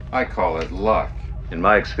I call it luck. In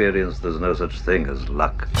my experience, there's no such thing as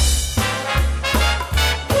luck.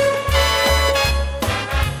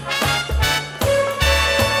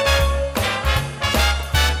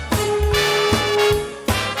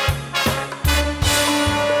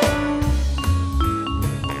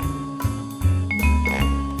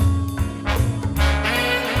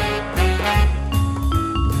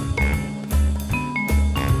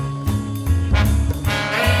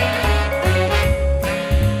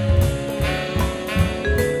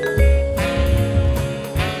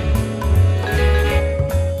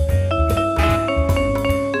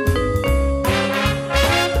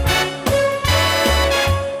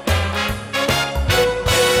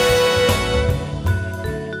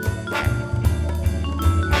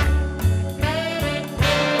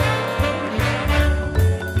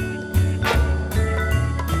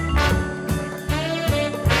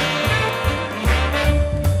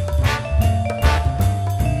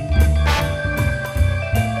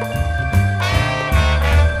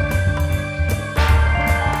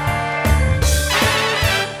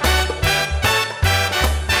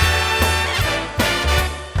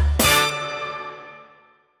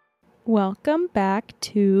 Welcome back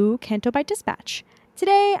to Canto by Dispatch.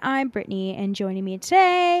 Today, I'm Brittany, and joining me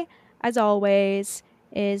today, as always,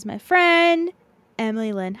 is my friend,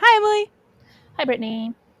 Emily Lynn. Hi, Emily. Hi,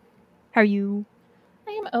 Brittany. How are you?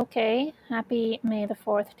 I am okay. Happy May the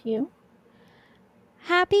 4th to you.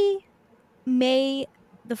 Happy May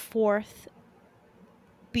the 4th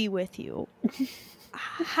be with you.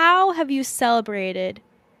 How have you celebrated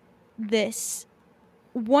this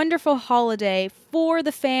wonderful holiday for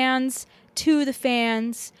the fans, to the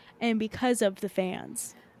fans, and because of the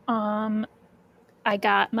fans? I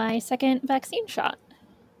got my second vaccine shot.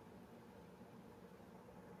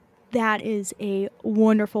 That is a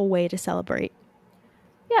wonderful way to celebrate.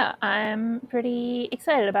 Yeah, I'm pretty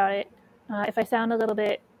excited about it. If I sound a little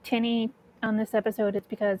bit tinny on this episode, it's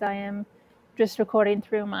because I am just recording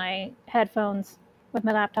through my headphones with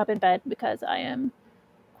my laptop in bed because I am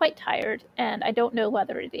quite tired and I don't know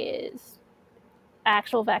whether it is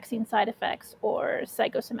actual vaccine side effects or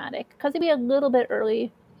psychosomatic, because it'd be a little bit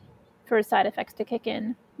early for side effects to kick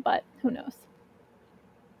in, but who knows.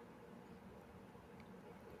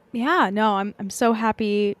 Yeah, no, I'm so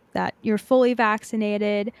happy that you're fully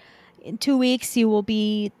vaccinated. In 2 weeks, you will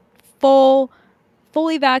be fully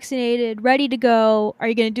vaccinated, ready to go. Are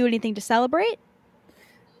you going to do anything to celebrate?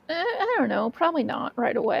 I don't know. Probably not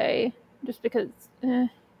right away. Just because,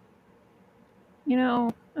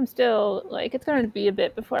 I'm still, it's going to be a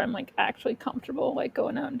bit before I'm, actually comfortable,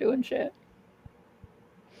 going out and doing shit.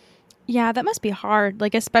 Yeah, that must be hard.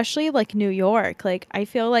 Especially, New York. I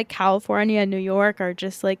feel like California and New York are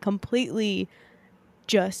just, completely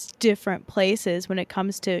just different places when it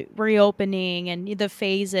comes to reopening and the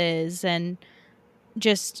phases and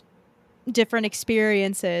just different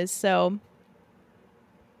experiences. So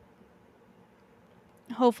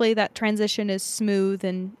hopefully that transition is smooth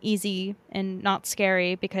and easy and not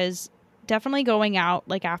scary, because definitely going out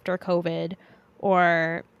after COVID,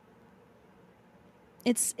 or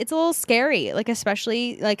it's a little scary,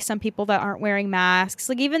 especially some people that aren't wearing masks.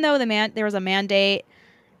 Even though there was a mandate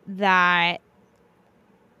that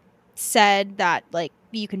said that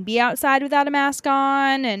you can be outside without a mask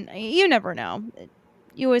on, and you never know.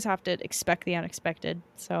 You always have to expect the unexpected.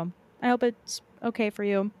 So I hope it's okay for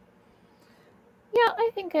you. Yeah, I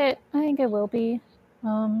think it will be.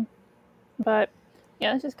 But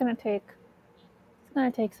yeah, it's gonna take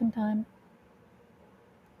some time.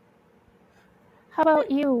 How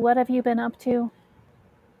about you? What have you been up to?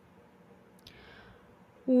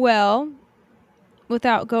 Well,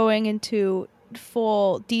 without going into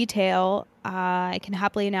full detail, I can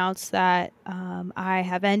happily announce that I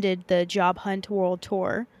have ended the Job Hunt World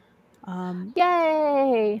Tour.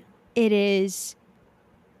 Yay! It is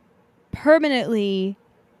permanently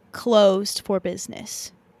closed for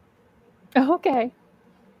business. Okay.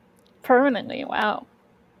 Permanently, wow.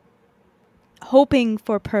 Hoping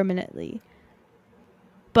for permanently.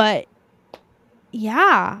 But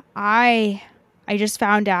yeah, I just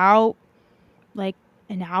found out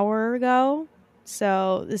an hour ago.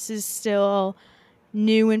 So this is still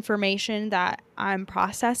new information that I'm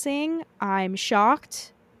processing. I'm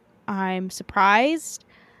shocked. I'm surprised.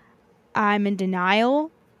 I'm in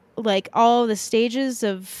denial. All of the stages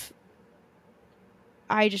of,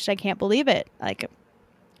 I can't believe it.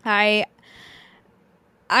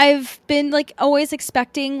 I've been always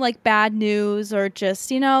expecting bad news, or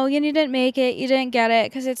just, you didn't make it, you didn't get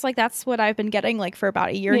it. Cause it's that's what I've been getting for about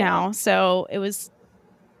a year now. So it was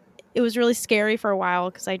really scary for a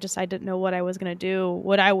while, because I didn't know what I was going to do,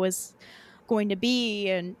 what I was going to be,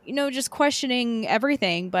 and just questioning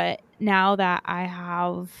everything. But now that I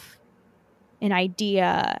have an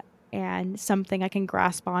idea and something I can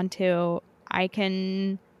grasp onto, I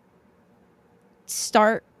can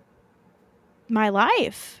start my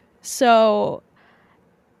life. So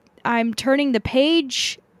I'm turning the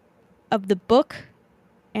page of the book,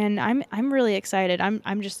 and I'm really excited.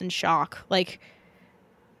 I'm just in shock. Like,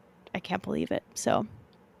 I can't believe it. So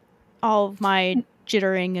all of my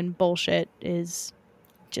jittering and bullshit is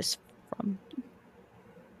just from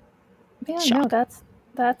shock. No,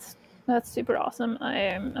 that's super awesome.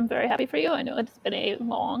 I'm very happy for you. I know it's been a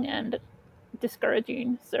long and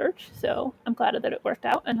discouraging search, so I'm glad that it worked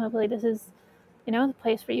out, and hopefully this is the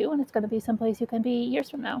place for you, and it's going to be someplace you can be years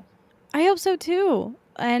from now. I hope so too.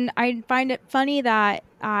 And I find it funny that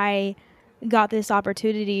I got this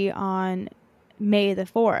opportunity on May the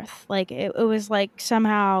 4th. Like, it was like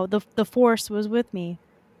somehow the force was with me.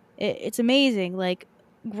 It's amazing. Like,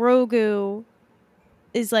 Grogu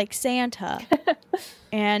is like Santa.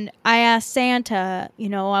 And I asked Santa,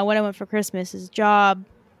 what I want for Christmas is a job.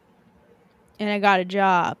 And I got a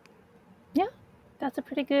job. Yeah, that's a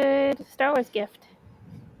pretty good Star Wars gift.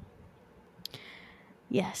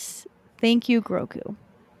 Yes. Thank you, Grogu.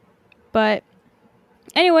 But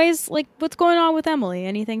anyways, like, what's going on with Emily?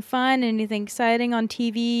 Anything fun? Anything exciting on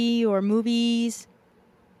TV or movies?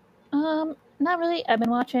 Not really. I've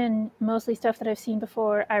been watching mostly stuff that I've seen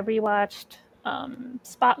before. I rewatched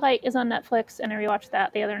Spotlight is on Netflix, and I rewatched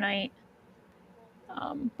that the other night,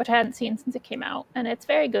 which I hadn't seen since it came out, and it's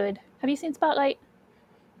very good. Have you seen Spotlight?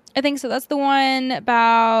 I think so. That's the one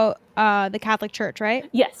about the Catholic Church, right?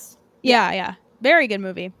 Yes. Yeah. Very good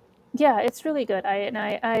movie. Yeah, it's really good.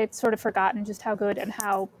 I had sort of forgotten just how good and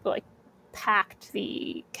how like packed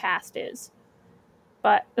the cast is.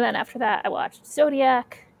 But then after that, I watched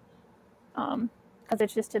Zodiac, because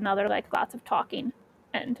it's just another like lots of talking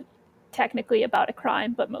and technically about a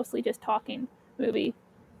crime, but mostly just talking movie.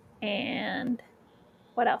 And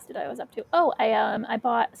what else did I was up to? Oh, I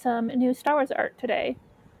bought some new Star Wars art today.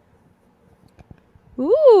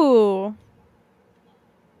 Ooh.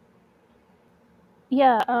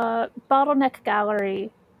 Yeah, Bottleneck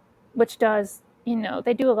Gallery, which does,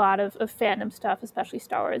 they do a lot of fandom stuff, especially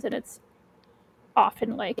Star Wars, and it's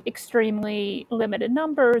often like extremely limited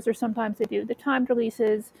numbers, or sometimes they do the timed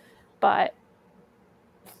releases. But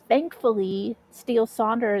thankfully, Steele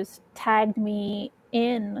Saunders tagged me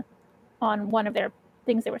in on one of their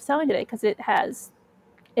things they were selling today, because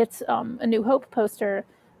it's a New Hope poster,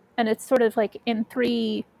 and it's sort of like in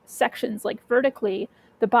 3 sections, like vertically.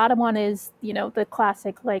 The bottom one is, the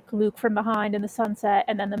classic like Luke from behind in the sunset,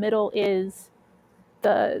 and then the middle is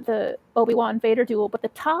the Obi-Wan Vader duel, but the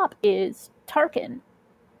top is Tarkin,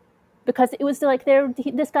 because it was like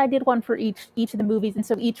this guy did one for each of the movies, and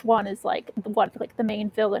so each one is like the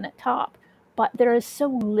main villain at top. But there is so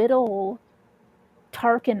little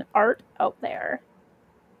Tarkin art out there.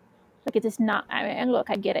 Like, it is not. I mean, and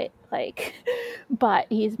look, I get it. Like, but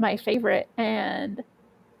he's my favorite, and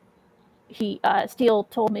he Steele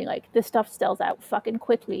told me, like, this stuff sells out fucking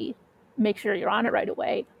quickly. Make sure you're on it right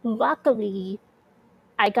away. Luckily,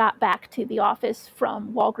 I got back to the office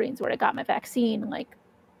from Walgreens, where I got my vaccine, like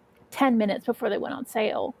 10 minutes before they went on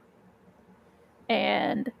sale,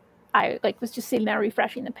 and I was just sitting there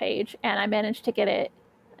refreshing the page, and I managed to get it.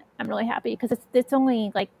 I'm really happy, because it's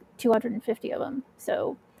only like 250 of them.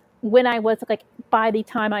 So when I was like, by the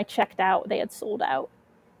time I checked out, they had sold out.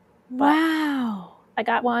 But wow. I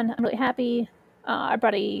got one. I'm really happy. Our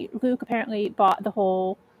buddy Luke apparently bought the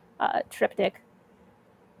whole triptych.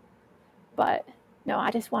 But no,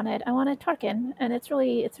 I wanted Tarkin, and it's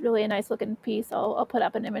really a nice looking piece. I'll put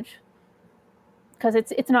up an image, because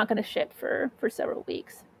it's not going to ship for several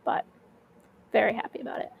weeks, but very happy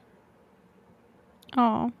about it.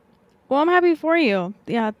 Oh, well, I'm happy for you.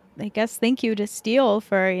 Yeah, I guess thank you to Steele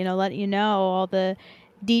for letting you know all the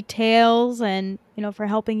details, and for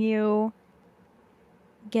helping you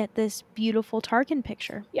get this beautiful Tarkin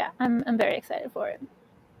picture. Yeah, I'm very excited for it.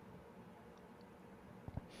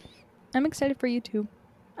 I'm excited for you too.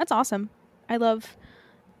 That's awesome. I love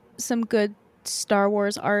some good Star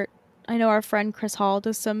Wars art. I know our friend Chris Hall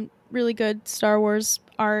does some really good Star Wars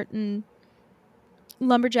art, and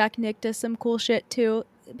Lumberjack Nick does some cool shit too.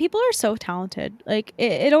 People are so talented. Like,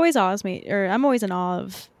 it always awes me, or I'm always in awe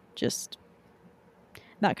of just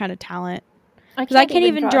that kind of talent. Because I can't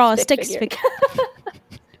even draw a stick figure.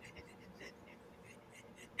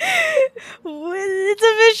 It's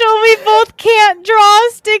official. We both can't draw a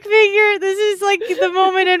stick figure. This is like the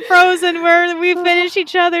moment in Frozen where we finish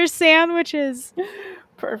each other's sandwiches.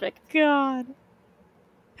 Perfect. God.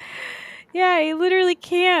 Yeah, I literally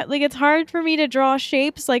can't. Like, it's hard for me to draw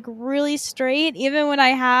shapes like really straight, even when I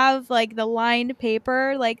have like the lined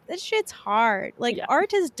paper. Like, this shit's hard. Like, Yeah.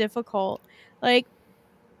 art is difficult. Like,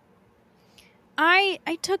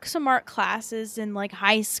 I took some art classes in like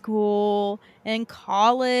high school and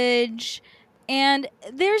college, and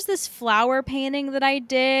there's this flower painting that I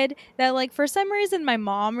did that like for some reason my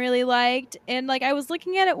mom really liked, and like I was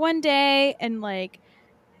looking at it one day and like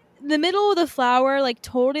the middle of the flower like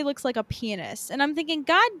totally looks like a penis, and I'm thinking,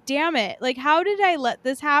 god damn it, like how did I let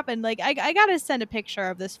this happen? Like I gotta send a picture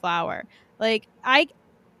of this flower. Like I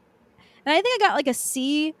think I got like a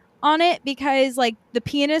C on it because like the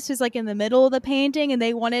penis was like in the middle of the painting and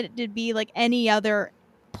they wanted it to be like any other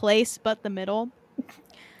place but the middle.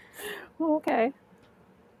 Okay.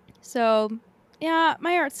 So yeah,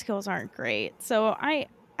 my art skills aren't great. So I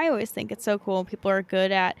always think it's so cool when people are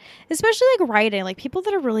good at, especially like writing, like people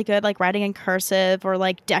that are really good like writing in cursive or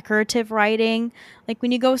like decorative writing. Like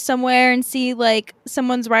when you go somewhere and see like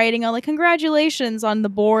someone's writing on like congratulations on the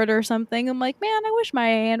board or something, I'm like, man, I wish my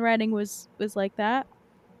handwriting was like that.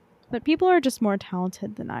 But people are just more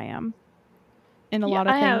talented than I am in a Yeah, lot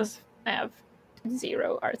of I have things. I have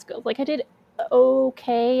zero art skills. Like I did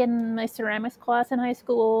okay in my ceramics class in high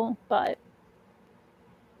school, but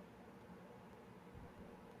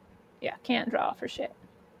yeah, can't draw for shit.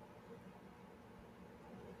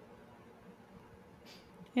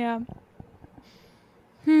 Yeah.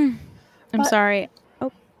 I'm But sorry.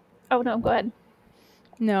 Oh, oh no, go ahead.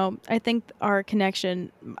 no. I think our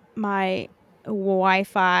connection, my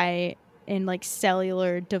Wi-Fi and like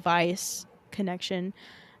cellular device connection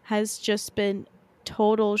has just been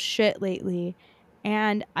total shit lately.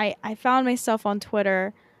 And I found myself on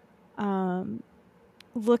Twitter um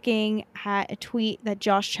looking at a tweet that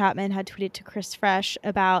Josh Chapman had tweeted to Chris Fresh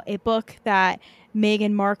about a book that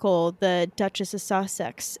Meghan Markle, the Duchess of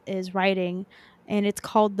Sussex, is writing, and it's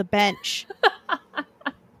called The Bench.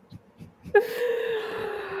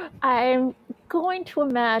 I'm going to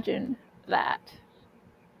imagine that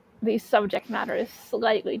the subject matter is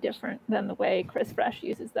slightly different than the way Chris Fresh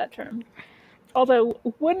uses that term. Although,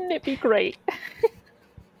 wouldn't it be great?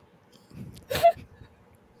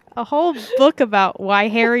 A whole book about why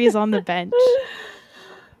Harry's on the bench.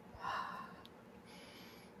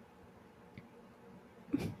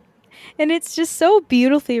 And it's just so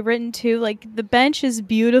beautifully written too. Like the bench is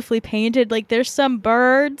beautifully painted. Like there's some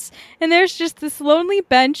birds and there's just this lonely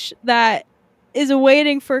bench that is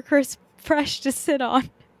waiting for Chris Fresh to sit on.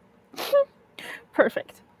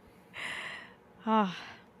 Perfect. Ah.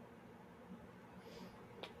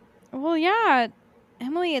 Well, yeah,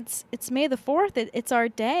 Emily, it's May the 4th. It's our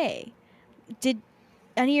day. Did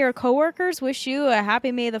any of your coworkers wish you a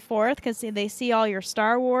happy May the 4th because they see all your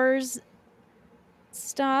Star Wars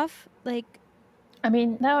stuff? Like, I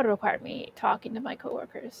mean, that would require me talking to my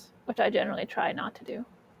coworkers, which I generally try not to do.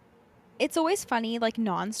 it's always funny, like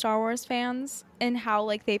non-Star Wars fans and how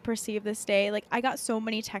like they perceive this day. Like I got so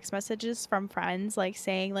many text messages from friends like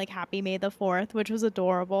saying like happy May the 4th, which was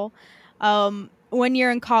adorable. When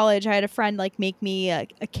you're in college, I had a friend like make me a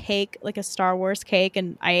cake, like a Star Wars cake,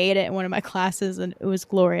 and I ate it in one of my classes and it was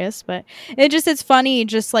glorious. But it's funny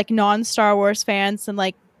just like non-Star Wars fans and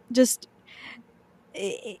like just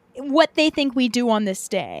what they think we do on this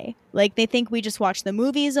day. Like they think we just watch the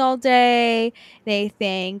movies all day. They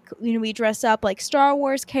think we dress up like Star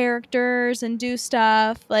Wars characters and do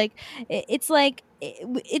stuff. Like it's like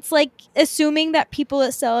assuming that people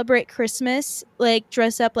that celebrate Christmas like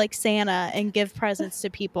dress up like Santa and give presents to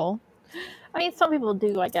people. I mean, some people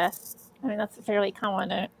do, I guess. I mean, that's fairly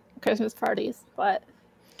common at Christmas parties, but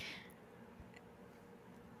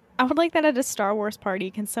I would like that at a Star Wars party.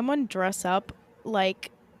 Can someone dress up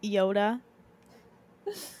like Yoda?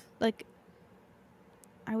 Like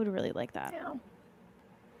I would really like that. yeah.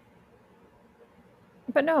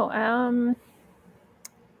 But no,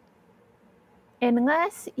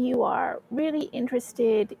 unless you are really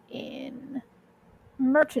interested in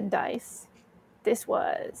merchandise, this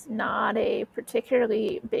was not a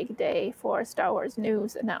particularly big day for Star Wars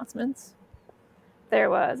news announcements. There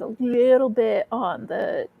was a little bit on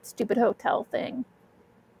the stupid hotel thing,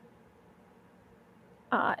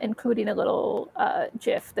 including a little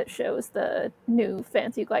GIF that shows the new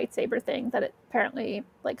fancy lightsaber thing that apparently,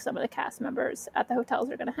 like some of the cast members at the hotels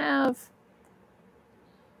are going to have.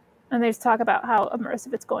 And there's talk about how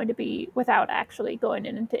immersive it's going to be without actually going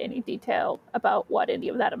into any detail about what any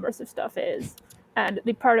of that immersive stuff is. And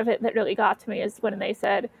the part of it that really got to me is when they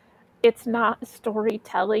said, it's not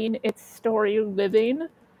storytelling, it's story living.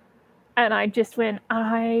 And I just went,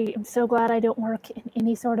 I am so glad I don't work in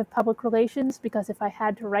any sort of public relations, because if I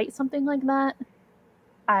had to write something like that,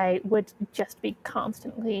 I would just be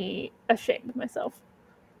constantly ashamed of myself.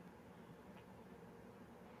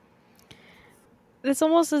 It's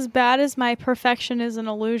almost as bad as my perfection is an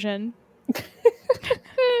illusion.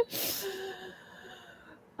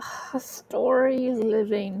 Stories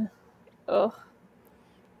living. Ugh.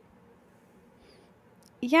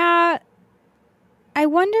 Yeah, I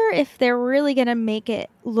wonder if they're really going to make it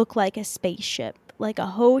look like a spaceship, like a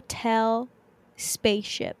hotel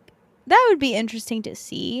spaceship. That would be interesting to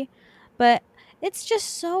see, but it's just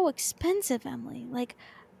so expensive, Emily. Like,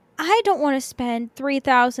 I don't want to spend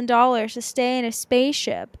 $3,000 to stay in a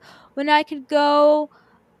spaceship when I could go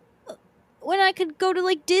to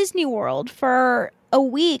like Disney World for a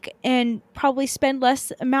week and probably spend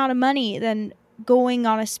less amount of money than going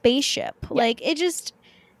on a spaceship. Yeah. Like,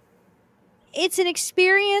 it's an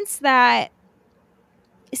experience that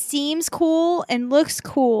seems cool and looks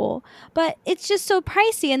cool, but it's just so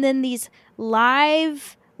pricey. And then these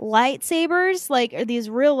live lightsabers, like, or these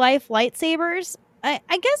real life lightsabers, I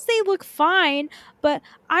guess they look fine, but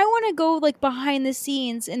I want to go like behind the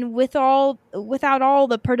scenes and without all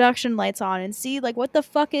the production lights on and see like what the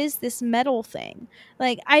fuck is this metal thing.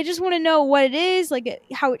 Like, I just want to know what it is, like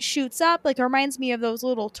how it shoots up. Like, it reminds me of those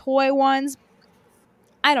little toy ones.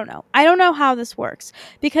 I don't know. I don't know how this works,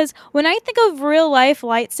 because when I think of real life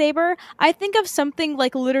lightsaber, I think of something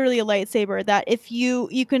like literally a lightsaber that if you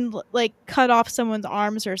can like cut off someone's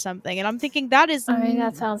arms or something. And I'm thinking that is I mean,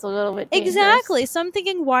 that sounds a little bit dangerous. exactly. So I'm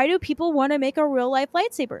thinking, why do people want to make a real life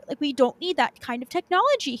lightsaber? Like, we don't need that kind of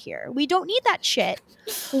technology here. We don't need that shit.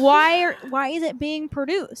 Why is it being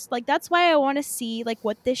produced? Like, that's why I want to see like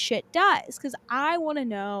what this shit does, cuz I want to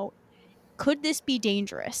know, could this be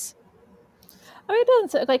dangerous? I mean,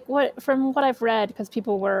 it doesn't like from what I've read, because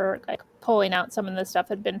people were like pulling out some of the stuff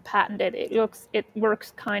that had been patented. It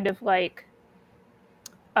works kind of like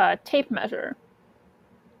a tape measure,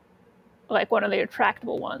 like one of the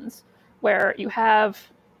retractable ones, where you have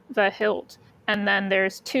the hilt and then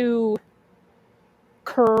there's two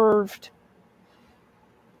curved,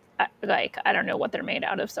 like, I don't know what they're made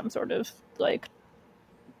out of, some sort of like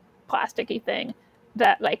plasticky thing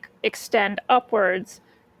that like extend upwards.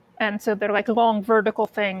 And so they're like long vertical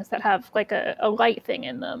things that have like a light thing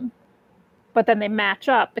in them. But then they match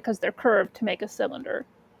up because they're curved to make a cylinder.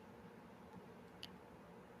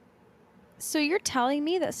 So you're telling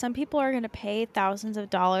me that some people are going to pay thousands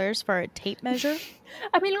of dollars for a tape measure?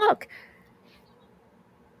 I mean, look.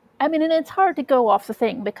 I mean, and it's hard to go off the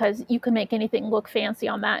thing because you can make anything look fancy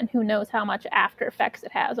on that, and who knows how much After Effects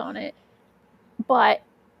it has on it. But,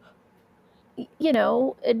 you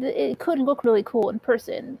know, it could look really cool in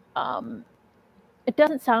person. It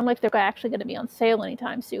doesn't sound like they're actually going to be on sale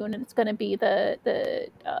anytime soon, and it's going to be the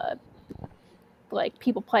like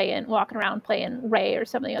people walking around playing Ray or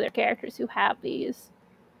some of the other characters who have these,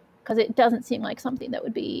 because it doesn't seem like something that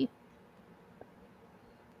would be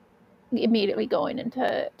immediately going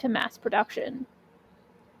into mass production.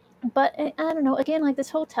 But I don't know. Again, like, this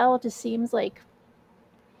hotel just seems like,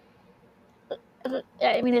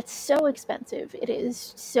 I mean, it's so expensive. It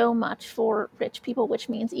is so much for rich people, which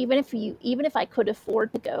means even if I could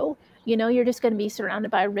afford to go, you know, you're just going to be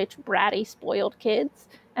surrounded by rich, bratty, spoiled kids,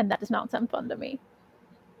 and that does not sound fun to me.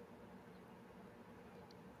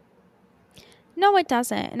 No, it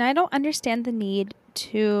doesn't. And I don't understand the need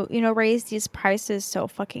to, you know, raise these prices so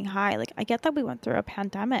fucking high. Like, I get that we went through a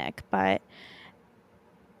pandemic, but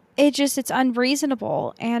it's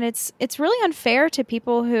unreasonable, and it's really unfair to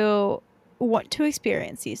people who want to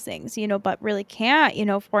experience these things, you know, but really can't. You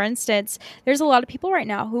know, for instance, there's a lot of people right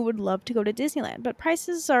now who would love to go to Disneyland, but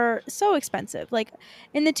prices are so expensive, like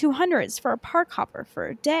in the 200s for a park hopper for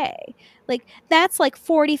a day. Like, that's like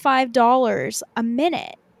 $45 a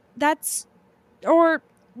minute. That's, or,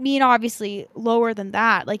 I mean, obviously lower than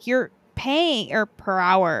that. Like, you're paying, or per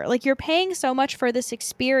hour, like, you're paying so much for this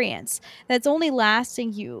experience that's only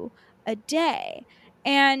lasting you a day.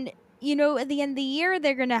 And, you know, at the end of the year,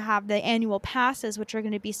 they're going to have the annual passes, which are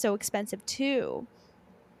going to be so expensive too.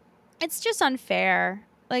 It's just unfair.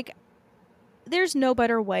 Like, there's no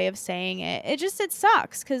better way of saying it. It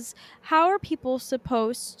sucks, because how are people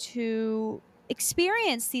supposed to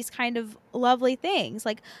experience these kind of lovely things?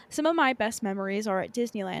 Like, some of my best memories are at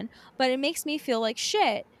Disneyland, but it makes me feel like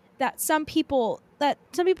shit that some people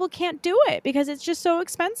can't do it because it's just so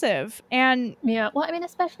expensive. And Yeah, well, I mean,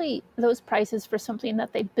 especially those prices for something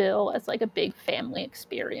that they bill as like a big family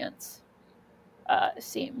experience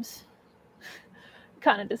seems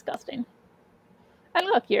kind of disgusting. And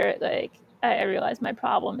look, you're like, I realize my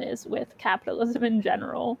problem is with capitalism in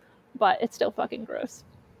general, but it's still fucking gross.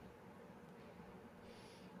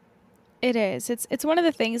 It is. It's one of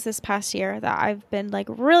the things this past year that I've been like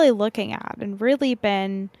really looking at and really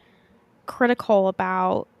been critical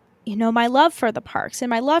about, my love for the parks and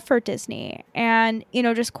my love for Disney and,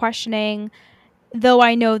 just questioning, though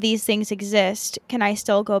I know these things exist, can I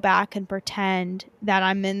still go back and pretend that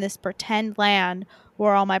I'm in this pretend land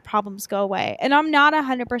where all my problems go away? And I'm not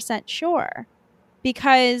 100% sure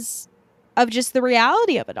because of just the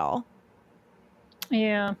reality of it all.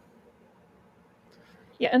 Yeah.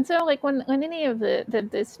 Yeah, and so like when any of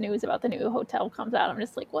this news about the new hotel comes out, I'm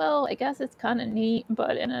just like, well, I guess it's kind of neat,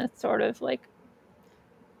 but in a sort of like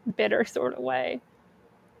bitter sort of way.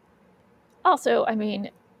 Also, I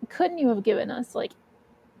mean, couldn't you have given us like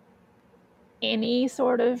any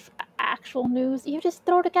sort of actual news? You just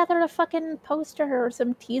throw together a fucking poster or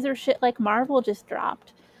some teaser shit like Marvel just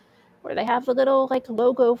dropped, where they have the little like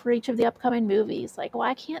logo for each of the upcoming movies. Like,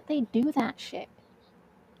 why can't they do that shit?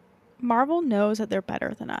 Marvel knows that they're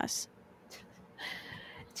better than us.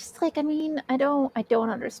 Just like, I mean, I don't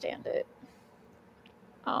understand it.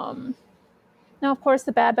 Now, of course,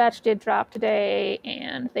 the Bad Batch did drop today,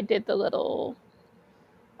 and they did the little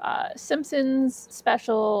Simpsons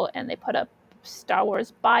special, and they put up Star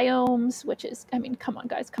Wars Biomes, which is, I mean, come on,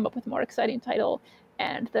 guys, come up with a more exciting title,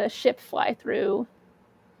 and the ship fly through.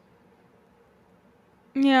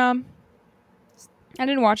 Yeah. I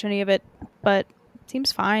didn't watch any of it, but it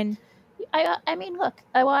seems fine. I mean, look,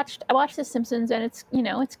 I watched The Simpsons, and it's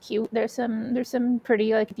cute. There's some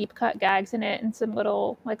pretty like deep cut gags in it, and some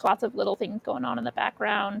little like lots of little things going on in the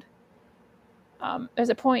background. There's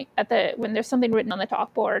a point when there's something written on the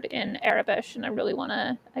chalkboard in Arabic, and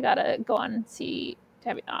I gotta go on and see.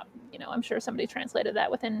 I'm sure somebody translated that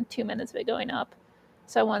within 2 minutes of it going up,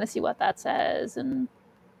 so I want to see what that says. And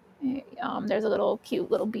there's a little cute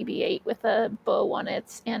little BB-8 with a bow on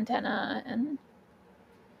its antenna, and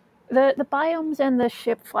the biomes and the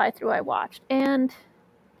ship fly through. I watched, and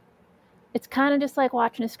it's kind of just like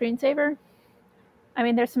watching a screensaver. I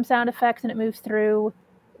mean, there's some sound effects, and it moves through.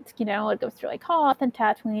 It goes through like Hoth and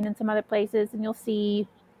Tatooine and some other places, and you'll see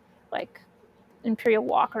like Imperial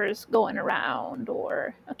walkers going around,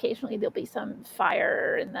 or occasionally there'll be some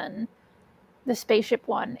fire, and then the spaceship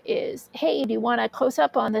one is, hey, do you want a close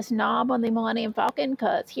up on this knob on the Millennium Falcon?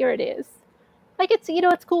 Because here it is. Like, it's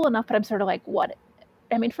cool enough, but I'm sort of like, what?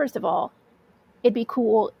 I mean, first of all, it'd be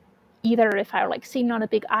cool either if I were like seeing it on a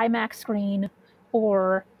big IMAX screen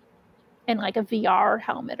or in like a VR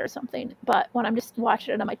helmet or something. But when I'm just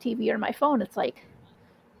watching it on my TV or my phone, it's like,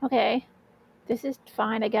 okay, this is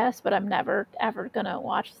fine, I guess, but I'm never ever gonna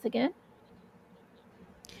watch this again.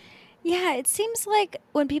 Yeah, it seems like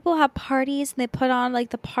when people have parties and they put on like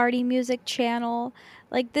the party music channel,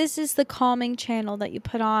 like this is the calming channel that you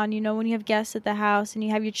put on, when you have guests at the house and you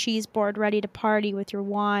have your cheese board ready to party with your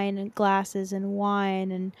wine and glasses and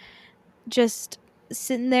wine and just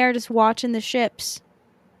sitting there just watching the ships.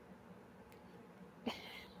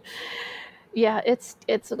 Yeah, it's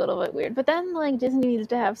a little bit weird. But then like Disney needs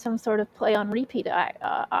to have some sort of play on repeat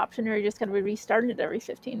option, or you're just gonna be restarting it every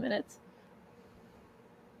 15 minutes.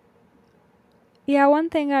 Yeah, one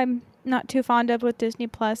thing I'm not too fond of with Disney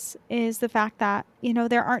Plus is the fact that,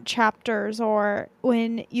 there aren't chapters, or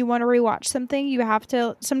when you want to rewatch something,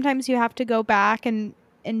 sometimes you have to go back and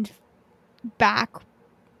back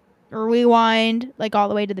or rewind like all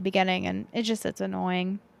the way to the beginning, and it's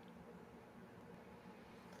annoying.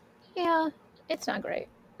 Yeah, it's not great,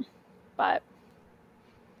 but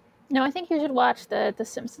no, I think you should watch the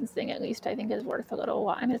Simpsons thing at least. I think is worth a little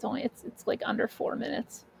while. I mean, it's like under 4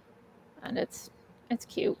 minutes, and it's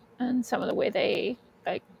cute, and some of the way they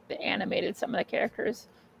animated some of the characters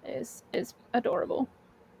is adorable.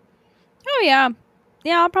 Oh yeah.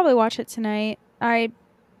 Yeah, I'll probably watch it tonight. I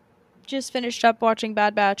just finished up watching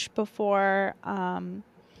Bad Batch before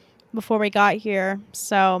we got here.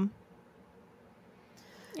 So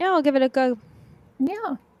yeah, I'll give it a go.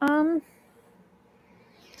 Yeah. I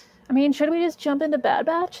mean, should we just jump into Bad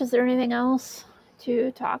Batch? Is there anything else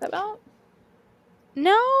to talk about?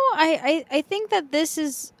 No, I think that this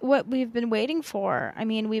is what we've been waiting for. I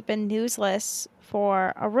mean, we've been newsless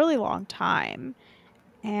for a really long time.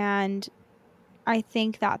 And I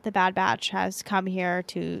think that the Bad Batch has come here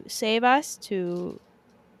to save us, to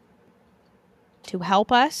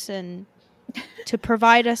help us, and to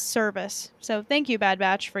provide us service. So thank you, Bad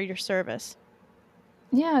Batch, for your service.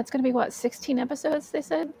 Yeah, it's going to be, what, 16 episodes, they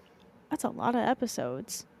said? That's a lot of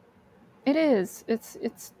episodes. It is.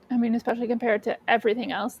 I mean, especially compared to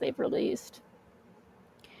everything else they've released.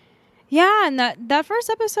 Yeah, and that first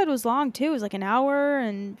episode was long, too. It was like an hour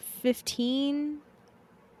and 15.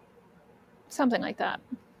 Something like that.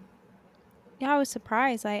 Yeah, I was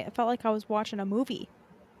surprised. I felt like I was watching a movie.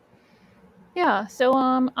 Yeah, so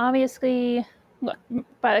obviously, look,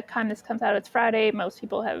 by the time this comes out, it's Friday. Most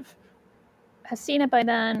people has seen it by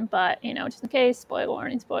then, but just in case, spoiler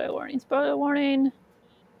warning, spoiler warning, spoiler warning.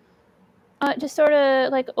 Just sort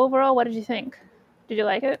of like overall, what did you think? Did you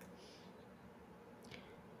like it?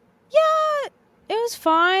 Yeah, it was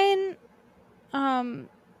fine. I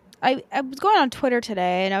was going on Twitter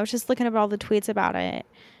today and I was just looking at all the tweets about it.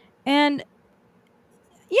 And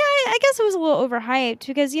yeah, I guess it was a little overhyped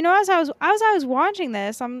because as I was watching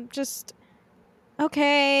this, I'm just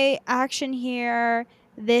okay, action here,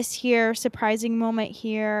 this here, surprising moment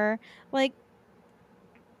here. Like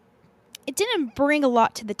it didn't bring a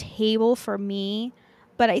lot to the table for me,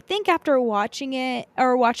 but I think after watching it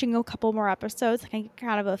or watching a couple more episodes, like I get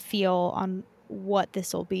kind of a feel on what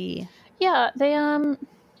this will be. Yeah, they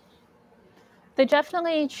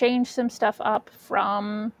definitely changed some stuff up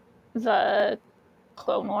from the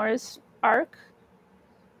Clone Wars arc.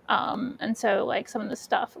 And so like some of the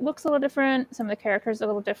stuff looks a little different, some of the characters are a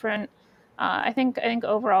little different. I think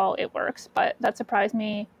overall it works, but that surprised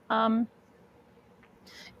me.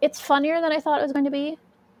 It's funnier than I thought it was going to be,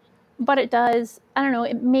 but it does. I don't know.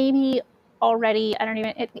 It maybe already. I don't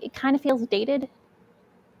even. It kind of feels dated.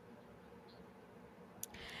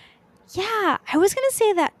 Yeah, I was going to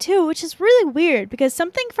say that too, which is really weird because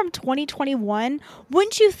something from 2021,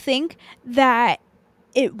 wouldn't you think that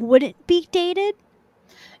it wouldn't be dated?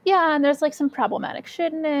 Yeah, and there's like some problematic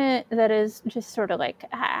shit in it that is just sort of like,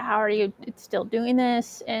 how are you still doing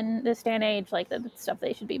this in this day and age? Like the stuff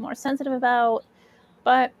they should be more sensitive about.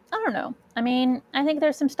 But I don't know. I mean, I think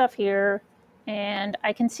there's some stuff here, and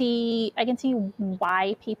I can see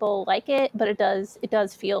why people like it, but it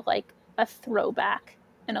does feel like a throwback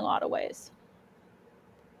in a lot of ways.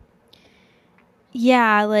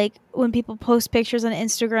 Yeah, like when people post pictures on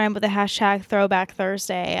Instagram with the hashtag Throwback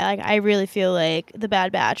Thursday, like I really feel like the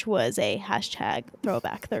Bad Batch was a hashtag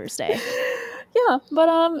Throwback Thursday. Yeah,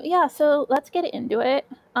 but yeah. So let's get into it.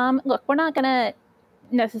 Look, we're not gonna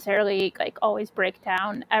necessarily like always break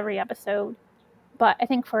down every episode, but I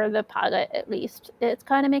think for the pilot at least, it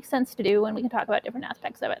kind of makes sense to do, and we can talk about different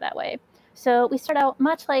aspects of it that way. So we start out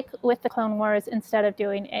much like with the Clone Wars. Instead of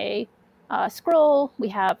doing a scroll, we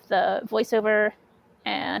have the voiceover,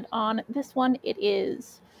 and on this one, it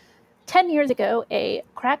is 10 years ago, a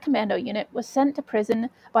crack commando unit was sent to prison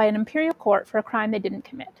by an imperial court for a crime they didn't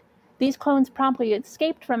commit. These clones promptly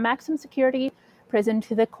escaped from maximum security prison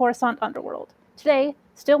to the Coruscant underworld. Today,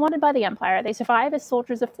 still wanted by the Empire, they survive as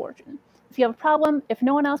soldiers of fortune. If you have a problem, if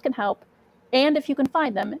no one else can help, and if you can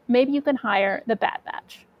find them, maybe you can hire the Bad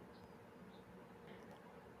Batch.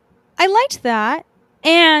 I liked that,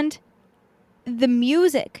 and the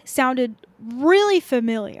music sounded really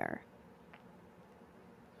familiar.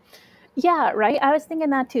 Yeah, right. I was thinking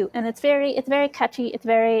that too, and it's very catchy. It's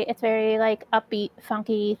very like upbeat,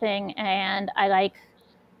 funky thing, and I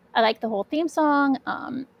like the whole theme song.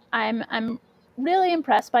 I'm really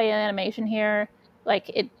impressed by the animation here. Like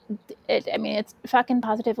it. I mean, it's fucking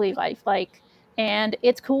positively lifelike, and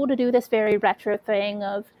it's cool to do this very retro thing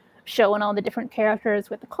of showing all the different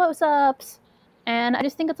characters with the close-ups. And I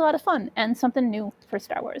just think it's a lot of fun and something new for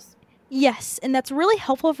Star Wars. Yes, and that's really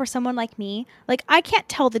helpful for someone like me. Like, I can't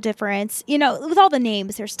tell the difference, with all the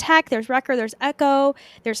names. There's Tech, there's Wrecker, there's Echo,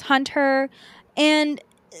 there's Hunter, and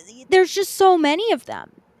there's just so many of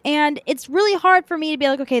them. And it's really hard for me to be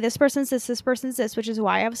like, okay, this person's this, which is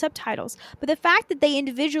why I have subtitles. But the fact that they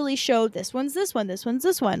individually showed this one's this one, this one's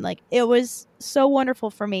this one, like, it was so wonderful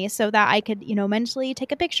for me so that I could, mentally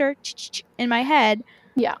take a picture in my head.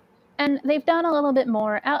 Yeah, and they've done a little bit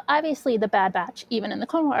more. Obviously, the Bad Batch, even in the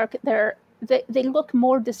Clone Wars arc, they look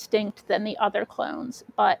more distinct than the other clones,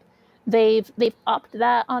 but they've upped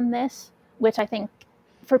that on this, which I think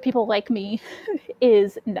for people like me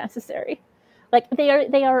is necessary. Like they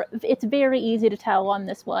are. It's very easy to tell on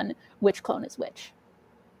this one which clone is which.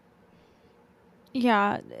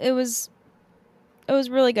 Yeah, it was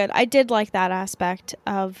really good. I did like that aspect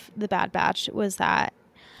of the Bad Batch was that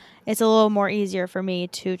it's a little more easier for me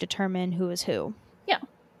to determine who is who. Yeah.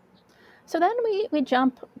 So then we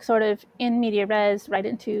jump sort of in media res right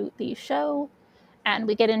into the show, and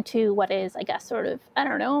we get into what is, I guess, sort of, I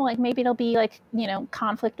don't know, like maybe it'll be like,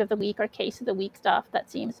 conflict of the week or case of the week stuff. That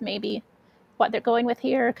seems maybe what they're going with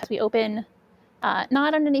here, because we open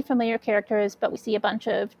not on any familiar characters, but we see a bunch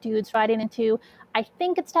of dudes riding into, I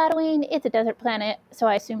think it's Tatooine. It's a desert planet, so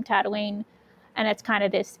I assume Tatooine. And it's kind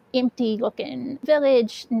of this empty looking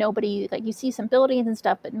village. Nobody, like you see some buildings and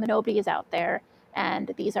stuff, but nobody is out there.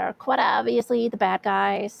 And these are quite obviously the bad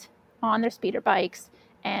guys on their speeder bikes.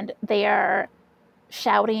 And they are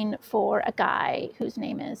shouting for a guy whose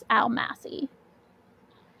name is Al Massey.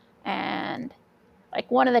 and like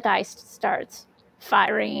one of the guys starts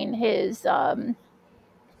firing his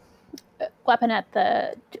weapon at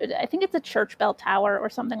I think it's a church bell tower or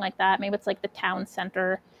something like that. Maybe it's like the town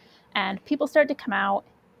center, and people start to come out.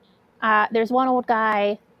 There's one old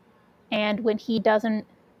guy, and when he doesn't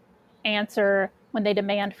answer when they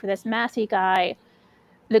demand for this Massey guy,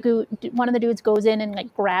 one of the dudes goes in and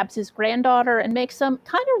like grabs his granddaughter and makes some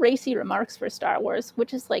kind of racy remarks for Star Wars,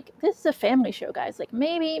 which is like, this is a family show, guys. Like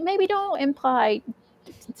maybe don't imply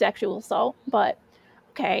sexual assault, but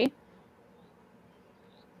okay.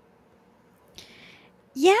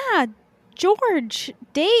 Yeah, George,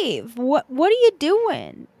 Dave, what are you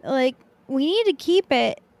doing? Like, we need to keep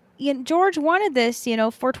it. George wanted this,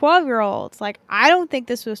 for 12-year-olds. Like, I don't think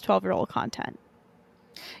this was 12-year-old content.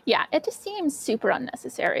 Yeah, it just seems super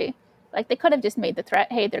unnecessary. Like they could have just made the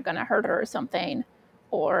threat, hey, they're gonna hurt her or something,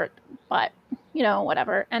 but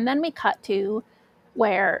whatever. And then we cut to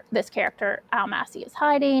where this character Al Massey is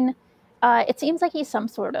hiding. It seems like he's some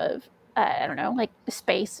sort of I don't know, like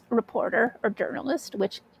space reporter or journalist,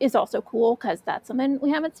 which is also cool because that's something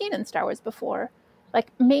we haven't seen in Star Wars before. Like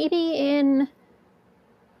maybe in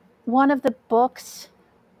one of the books,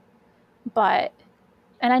 but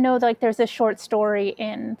and I know like there's a short story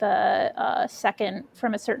in the second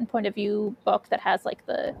From a Certain Point of View book that has like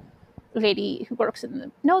the lady who works in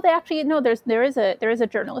the there is a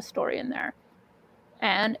journalist story in there,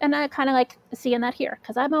 and I kind of like seeing that here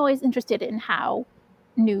because I'm always interested in how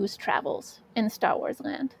news travels in Star Wars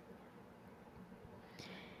land.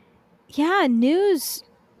 Yeah, news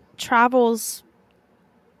travels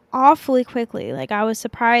awfully quickly. Like, I was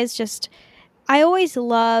surprised. I always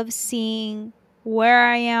love seeing where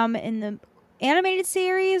I am in the animated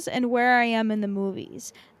series and where I am in the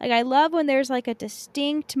movies. Like, I love when there's like a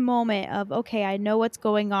distinct moment of, okay, I know what's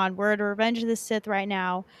going on. We're at Revenge of the Sith right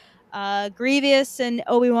now. Grievous and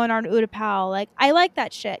Obi-Wan are on Utapau. Like, I like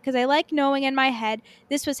that shit because I like knowing in my head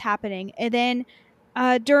this was happening. And then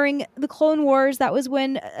during the Clone Wars, that was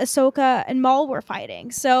when Ahsoka and Maul were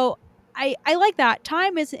fighting. So I like that.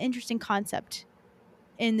 Time is an interesting concept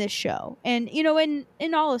in this show, and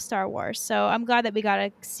in all of Star Wars. So I'm glad that we got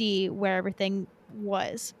to see where everything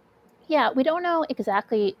was. Yeah, we don't know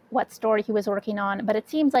exactly what story he was working on, but it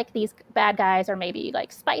seems like these bad guys are maybe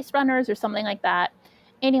like spice runners or something like that.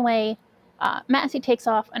 Anyway, Massey takes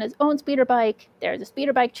off on his own speeder bike. There's a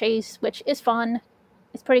speeder bike chase, which is fun.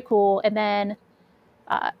 It's pretty cool. And then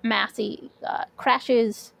Massey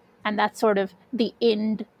crashes, and that's sort of the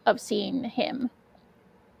end of seeing him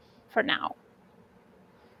for now.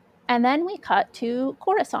 And then we cut to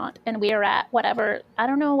Coruscant, and we are at whatever, I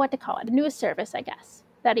don't know what to call it, a news service, I guess,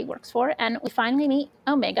 that he works for. And we finally meet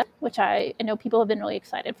Omega, which I know people have been really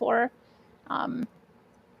excited for.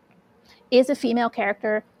 Is a female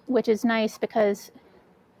character, which is nice because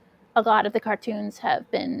a lot of the cartoons have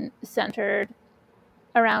been centered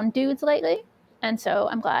around dudes lately. And so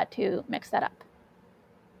I'm glad to mix that up.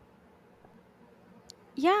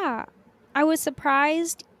 Yeah, I was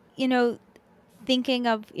surprised, thinking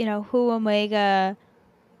of, who Omega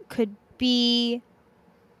could be,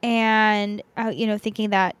 and,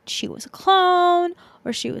 thinking that she was a clone,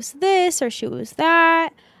 or she was this, or she was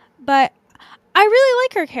that. But I really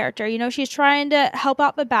like her character. She's trying to help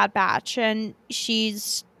out the Bad Batch, and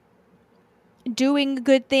she's doing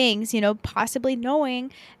good things, possibly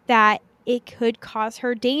knowing that it could cause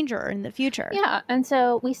her danger in the future. Yeah, and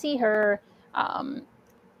so we see her,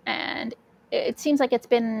 and it seems like it's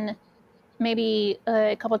been maybe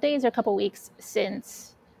a couple of days or a couple of weeks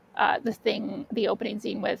since the opening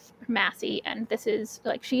scene with Massey, and this is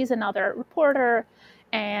like she's another reporter,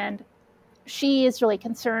 and she is really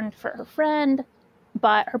concerned for her friend,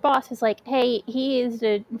 but her boss is like, hey, he is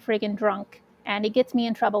a friggin' drunk, and he gets me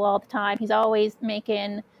in trouble all the time. He's always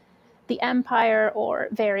making the Empire or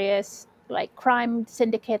various like crime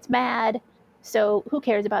syndicates mad. So who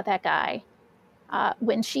cares about that guy?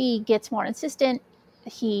 When she gets more insistent,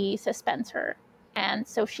 he suspends her. And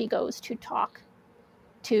so she goes to talk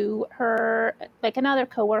to her, like another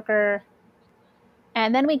coworker.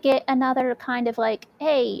 And then we get another kind of like,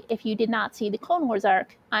 hey, if you did not see the Clone Wars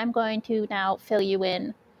arc, I'm going to now fill you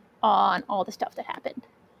in on all the stuff that happened.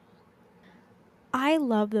 I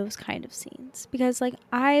love those kind of scenes because, like,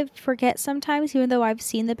 I forget sometimes, even though I've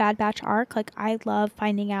seen the Bad Batch arc, like, I love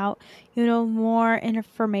finding out, more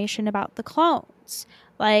information about the clones.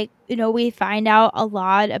 Like, we find out a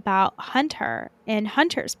lot about Hunter and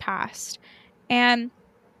Hunter's past. And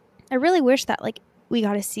I really wish that, like, we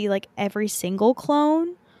got to see, like, every single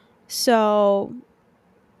clone. So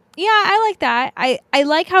Yeah, I like that. I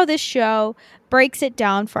like how this show breaks it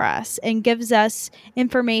down for us and gives us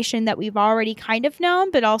information that we've already kind of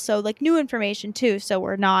known, but also like new information too, so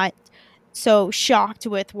we're not so shocked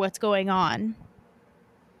with what's going on.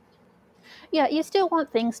 Yeah, you still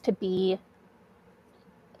want things to be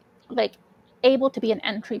like able to be an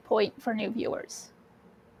entry point for new viewers.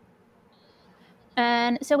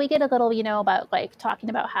 And so we get a little, about like talking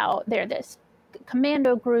about how they're this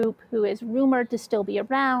commando group who is rumored to still be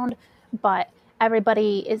around, but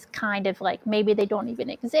everybody is kind of like maybe they don't even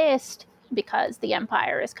exist because the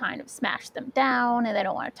Empire has kind of smashed them down and they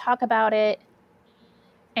don't want to talk about it.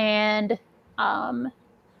 And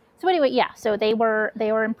so anyway, yeah, so they were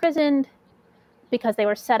imprisoned because they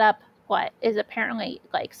were set up what is apparently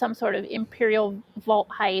like some sort of imperial vault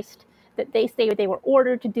heist that they say they were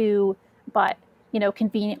ordered to do, but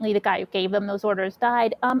conveniently the guy who gave them those orders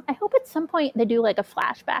died. I hope at some point they do like a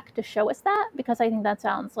flashback to show us that, because I think that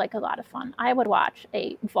sounds like a lot of fun. I would watch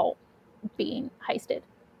a vault being heisted.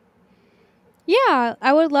 Yeah,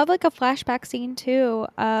 I would love like a flashback scene too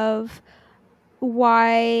of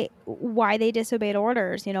why they disobeyed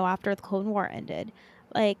orders, after the Clone War ended.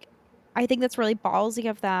 Like I think that's really ballsy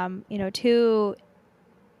of them, to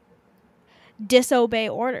disobey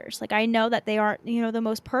orders. Like I know that they aren't, the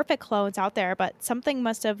most perfect clones out there, but something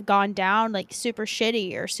must have gone down like super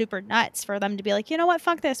shitty or super nuts for them to be like, you know what,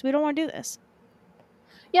 fuck this, we don't want to do this.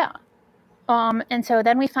 Yeah. And so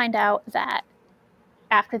then we find out that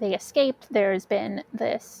after they escaped, there's been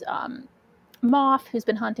this Moff who's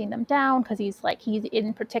been hunting them down because he's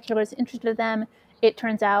in particular is interested in them. It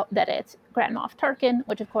turns out that it's Grand Moff Tarkin,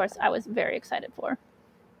 which of course I was very excited for.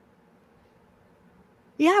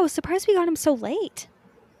 Yeah, I was surprised we got him so late.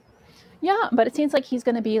 Yeah, but it seems like he's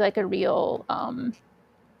going to be like a real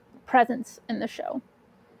presence in the show.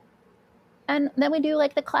 And then we do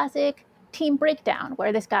like the classic team breakdown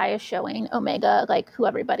where this guy is showing Omega like who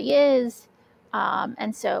everybody is.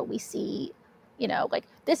 And so we see, like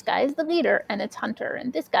this guy is the leader and it's Hunter,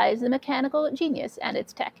 and this guy is the mechanical genius and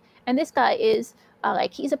it's Tech, and this guy is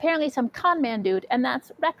he's apparently some con man dude and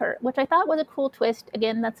that's Wrecker, which I thought was a cool twist.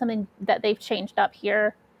 Again, that's something that they've changed up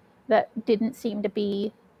here that didn't seem to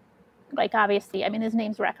be like, obviously, I mean, his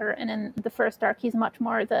name's Wrecker, and in the first arc he's much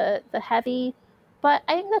more the heavy, but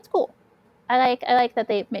I think that's cool. I like that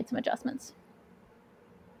they've made some adjustments.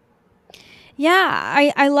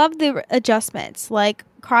 Yeah, I love the adjustments. Like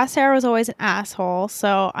Crosshair was always an asshole,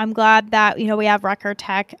 so I'm glad that we have Wrecker,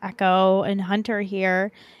 Tech, Echo, and Hunter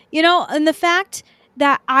here. And the fact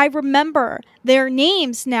that I remember their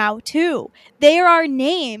names now too. They are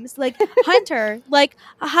names like Hunter. Like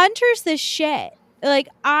Hunter's the shit. Like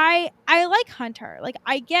I like Hunter. Like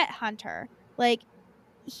I get Hunter. Like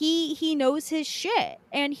he knows his shit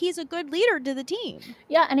and he's a good leader to the team.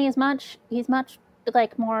 Yeah, and he's much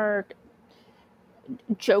like more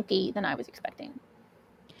jokey than I was expecting.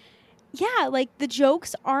 Yeah, like the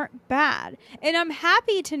jokes aren't bad. And I'm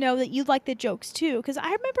happy to know that you like the jokes too, because I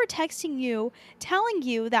remember texting you, telling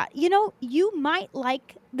you that, you might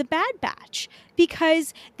like the Bad Batch,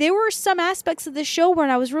 because there were some aspects of the show when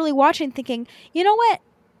I was really watching thinking, you know what?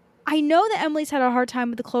 I know that Emily's had a hard time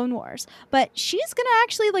with the Clone Wars, but she's going to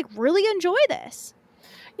actually like really enjoy this.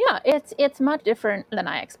 Yeah, it's much different than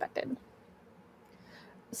I expected.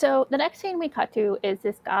 So the next scene we cut to is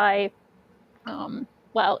this guy.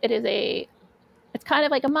 It's kind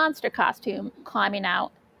of like a monster costume climbing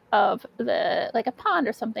out of a pond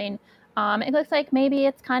or something. It looks like maybe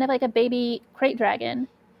it's kind of like a baby crate dragon,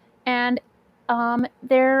 and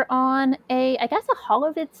they're on I guess a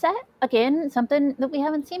holovid set again, something that we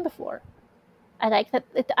haven't seen before. I like that.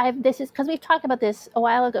 This is because we've talked about this a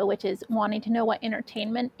while ago, which is wanting to know what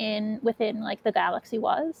entertainment within like the galaxy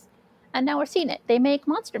was, and now we're seeing it. They make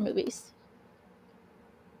monster movies.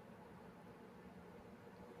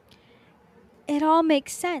 It all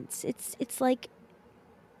makes sense. It's like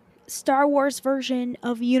Star Wars version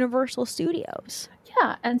of Universal Studios.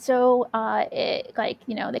 Yeah, and so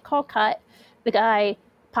they call cut. The guy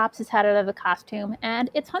pops his head out of the costume, and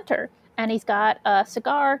it's Hunter, and he's got a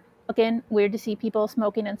cigar. Again, weird to see people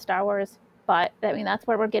smoking in Star Wars, but I mean that's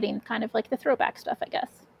where we're getting kind of like the throwback stuff, I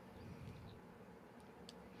guess.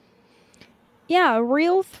 Yeah, a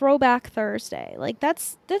real throwback Thursday. Like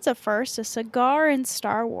that's a first, a cigar in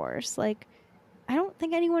Star Wars. Like I don't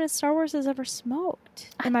think anyone in Star Wars has ever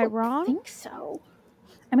smoked. Am I wrong? I think so.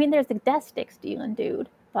 I mean, there's the death stick stealing dude,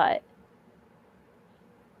 but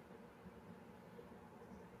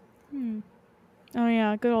Oh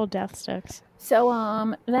yeah, good old death sticks.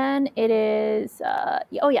 So then it is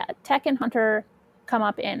Tech and Hunter come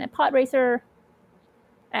up in a pod racer.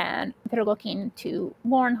 and they're looking to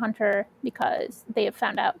warn Hunter because they have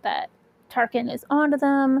found out that Tarkin is onto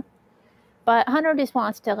them. But Hunter just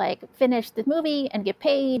wants to like finish the movie and get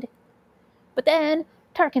paid. But then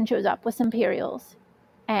Tarkin shows up with some Imperials.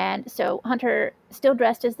 And so Hunter, still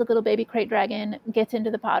dressed as the little baby crate dragon, gets into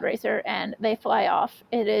the pod racer and they fly off.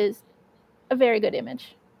 It is a very good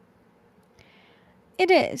image. It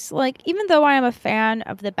is. Like, even though I am a fan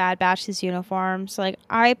of the Bad Batch's uniforms, like,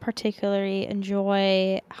 I particularly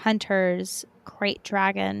enjoy Hunter's crate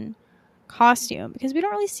dragon costume because we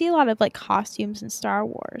don't really see a lot of, like, costumes in Star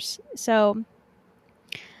Wars. So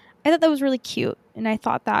I thought that was really cute. And I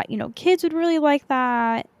thought that, you know, kids would really like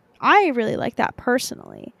that. I really like that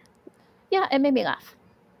personally. Yeah, it made me laugh.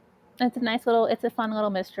 It's a fun little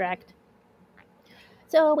misdirect.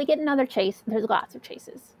 So we get another chase. There's lots of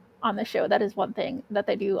chases on the show. That is one thing that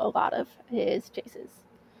they do a lot of, is chases.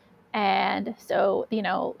 And so, you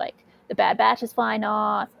know, like the Bad Batch is flying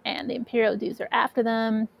off and the Imperial dudes are after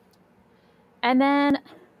them. And then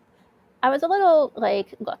I was a little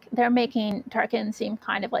like, look, they're making Tarkin seem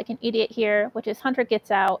kind of like an idiot here, which is Hunter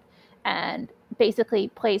gets out and basically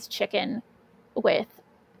plays chicken with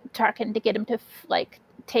Tarkin to get him to like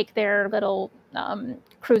take their little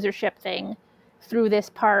cruiser ship thing through this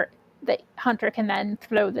part that Hunter can then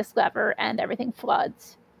throw this lever and everything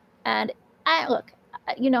floods. And look,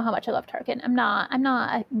 you know how much I love Tarkin. I'm not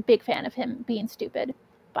a big fan of him being stupid,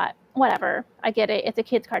 but whatever. I get it. It's a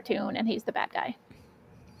kid's cartoon and he's the bad guy.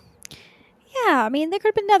 Yeah, I mean, there could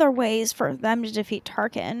have been other ways for them to defeat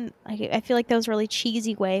Tarkin. I feel like that was a really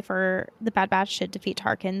cheesy way for the Bad Batch to defeat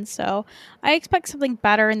Tarkin. So I expect something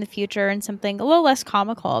better in the future and something a little less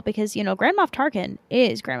comical because, you know, Grand Moff Tarkin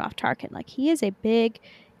is Grand Moff Tarkin. Like, he is a big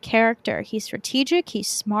character. He's strategic. He's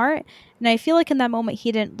smart. And I feel like in that moment,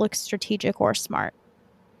 he didn't look strategic or smart.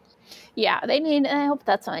 Yeah, I hope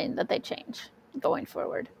that's something that they change going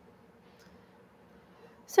forward.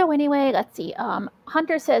 So anyway, let's see.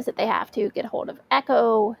 Hunter says that they have to get a hold of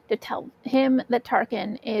Echo to tell him that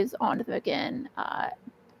Tarkin is onto them again.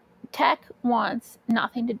 Tech wants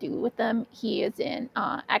nothing to do with them. He is in,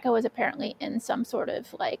 Echo is apparently in some sort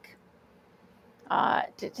of like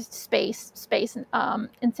space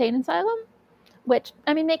insane asylum, which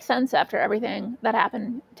I mean makes sense after everything that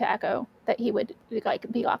happened to Echo, that he would like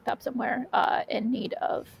be locked up somewhere in need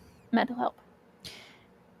of mental help.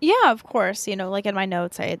 Yeah, of course. You know, like in my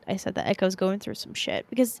notes, I said that Echo's going through some shit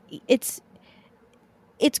because it's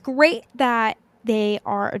great that they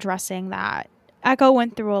are addressing that. Echo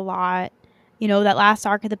went through a lot. You know, that last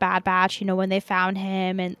arc of the Bad Batch, you know, when they found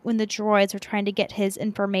him and when the droids were trying to get his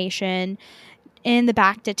information in the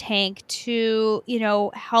Bacta tank to, you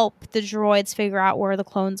know, help the droids figure out where the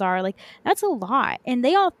clones are. Like, that's a lot. And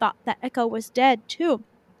they all thought that Echo was dead too.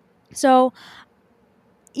 So,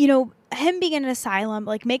 you know, him being in an asylum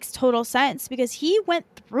like makes total sense because he went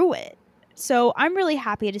through it. So I'm really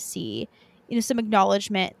happy to see, you know, some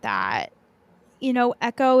acknowledgement that, you know,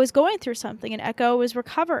 Echo is going through something and Echo is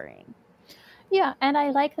recovering. Yeah, and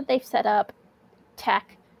I like that they've set up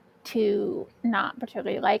Tech to not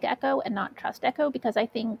particularly like Echo and not trust Echo, because I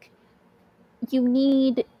think you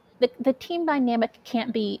need the team dynamic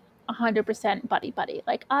can't be 100% buddy.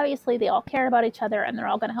 Like, obviously they all care about each other and they're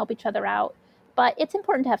all going to help each other out, but it's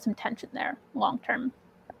important to have some tension there long term.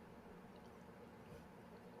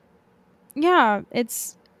 Yeah,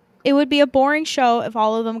 it would be a boring show if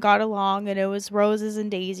all of them got along and it was roses and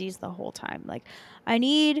daisies the whole time. Like,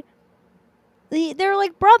 they're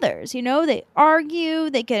like brothers, you know, they argue,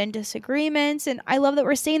 they get in disagreements, and I love that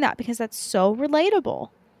we're seeing that because that's so relatable.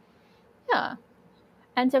 Yeah.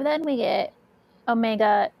 And so then we get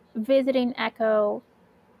Omega visiting Echo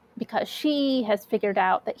because she has figured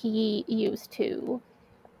out that he used to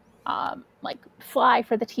like fly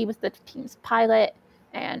for he was the team's pilot,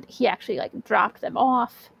 and he actually like dropped them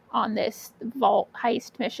off on this vault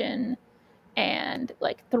heist mission, and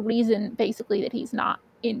like the reason basically that he's not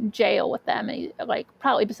in jail with them, and he, like,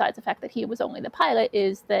 probably besides the fact that he was only the pilot,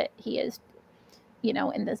 is that he is, you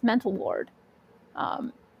know, in this mental ward.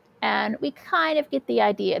 And we kind of get the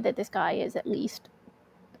idea that this guy is at least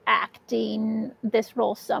acting this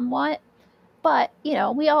role somewhat. But, you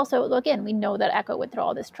know, we also, again, we know that Echo went through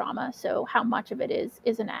all this trauma, so how much of it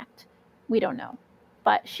is an act, we don't know.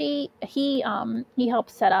 But he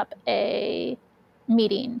helped set up a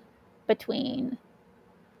meeting between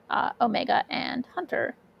Omega and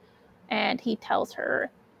Hunter, and he tells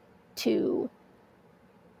her to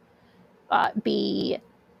be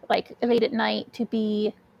like late at night, to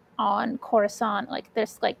be on Coruscant, like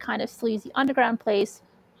this like kind of sleazy underground place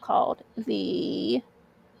called the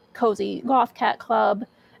Cozy Goth Cat Club.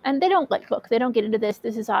 And they don't like, look, they don't get into this.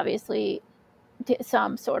 This is obviously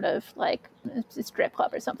some sort of like strip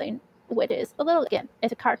club or something, which is a little, again,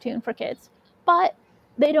 it's a cartoon for kids, but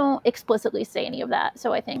they don't explicitly say any of that.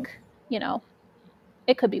 So I think,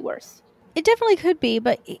 it could be worse. It definitely could be,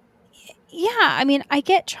 but yeah, I mean, I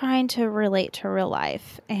get trying to relate to real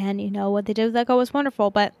life, and what they did with Echo was wonderful,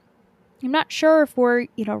 but I'm not sure if we're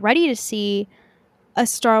ready to see a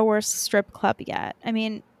Star Wars strip club yet. I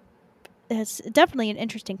mean, it's definitely an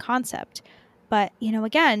interesting concept, but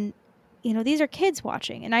again, these are kids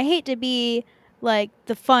watching, and I hate to be like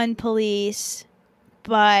the fun police,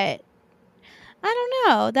 but I don't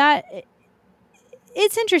know that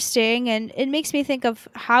it's interesting, and it makes me think of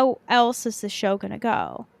how else is the show going to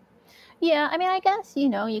go. Yeah, I mean, I guess, you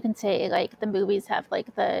can say like the movies have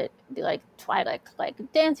like the like Twilight, like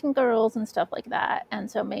dancing girls and stuff like that. And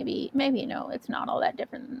so maybe, it's not all that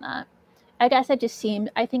different than that. I guess I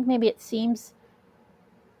think maybe it seems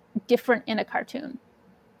different in a cartoon.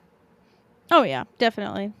 Oh yeah,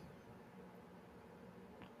 definitely.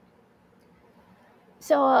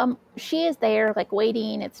 So she is there, like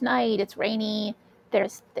waiting. It's night. It's rainy.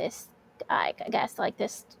 There's this, I guess, like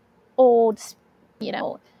this old, you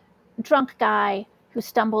know, drunk guy who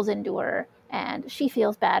stumbles into her, and she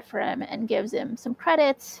feels bad for him and gives him some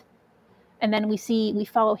credits. And then we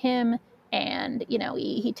follow him, and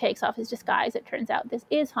he takes off his disguise. It turns out this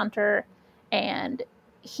is Hunter, and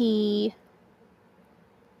he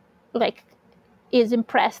like is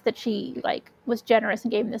impressed that she like was generous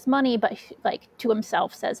and gave him this money, but like to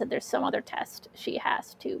himself says that there's some other test she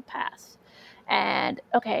has to pass. And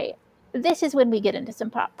okay, this is when we get into some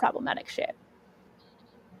problematic shit.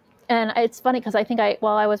 And it's funny because I think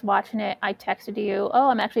while I was watching it, I texted you, "Oh,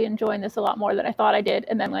 I'm actually enjoying this a lot more than I thought I did."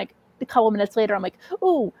 And then like a couple minutes later, I'm like,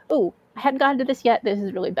 "Ooh, I hadn't gotten to this yet. This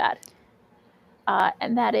is really bad."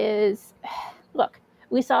 And that is, look,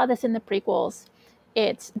 we saw this in the prequels.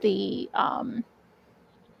 It's the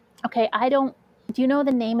okay, do you know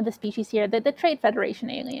the name of the species here? The Trade Federation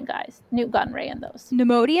alien guys, Newt Gunray and those.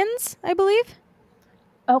 Nemodians, I believe.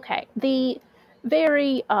 Okay, the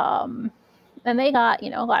very and they got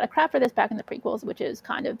a lot of crap for this back in the prequels, which is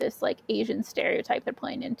kind of this like Asian stereotype they're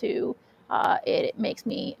playing into. It makes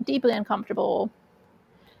me deeply uncomfortable,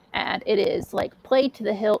 and it is like played to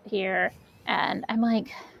the hilt here. And I'm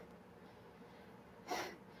like,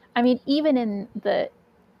 I mean, even in the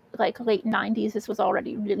like late 90s, this was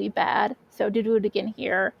already really bad. So to do it again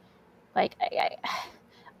here, like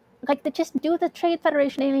like to just do the Trade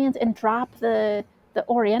Federation aliens and drop the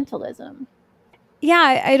Orientalism.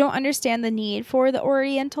 Yeah, I don't understand the need for the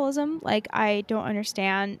Orientalism. Like, I don't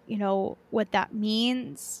understand, what that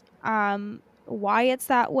means, why it's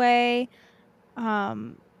that way.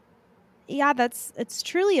 Yeah, it's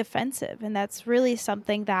truly offensive, and that's really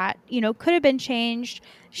something that could have been changed,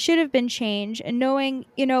 should have been changed. And knowing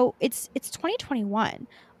it's 2021,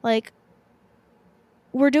 like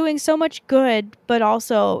we're doing so much good, but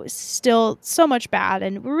also still so much bad.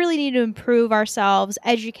 And we really need to improve ourselves,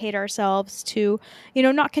 educate ourselves to,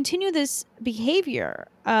 not continue this behavior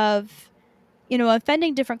of,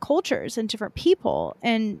 offending different cultures and different people.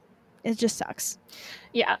 And it just sucks.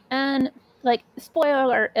 Yeah. And like, spoiler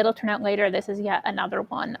alert, it'll turn out later, this is yet another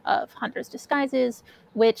one of Hunter's disguises,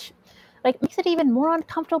 which like makes it even more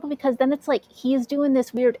uncomfortable because then it's like he's doing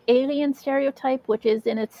this weird alien stereotype, which is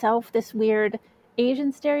in itself this weird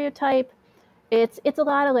Asian stereotype. It's a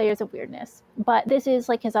lot of layers of weirdness. But this is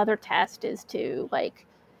like his other test is to like,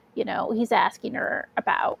 he's asking her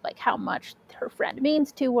about like how much her friend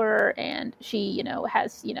means to her, and she,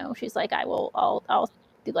 has, she's like, I'll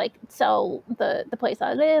like sell the place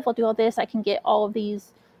I live, I'll do all this, I can get all of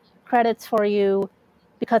these credits for you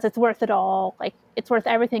because it's worth it all. Like it's worth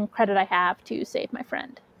everything credit I have to save my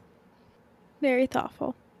friend. Very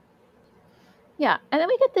thoughtful. Yeah, and then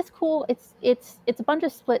we get this cool. It's a bunch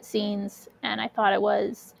of split scenes, and I thought it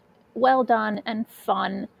was well done and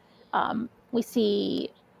fun. We see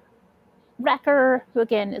Wrecker, who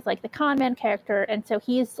again is like the con man character, and so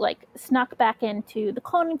he's like snuck back into the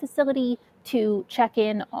cloning facility to check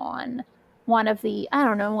in on one of the, I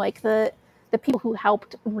don't know, like the people who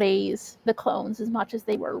helped raise the clones as much as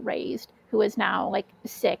they were raised, who is now like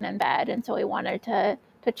sick and in bed, and so he wanted to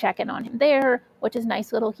check in on him there, which is a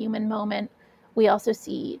nice little human moment. We also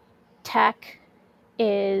see Tech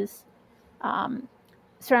is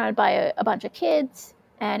surrounded by a bunch of kids,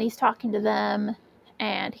 and he's talking to them,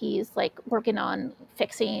 and he's like working on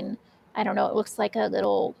fixing, I don't know, it looks like a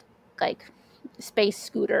little like space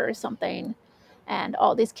scooter or something. And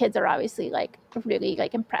all these kids are obviously like really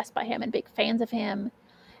like impressed by him and big fans of him.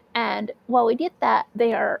 And while we did that,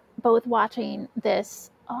 they are both watching this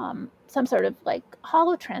some sort of like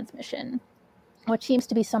holo transmission, which seems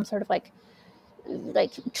to be some sort of like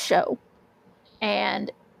like show,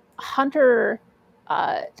 and Hunter,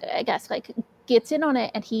 I guess, like gets in on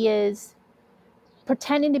it, and he is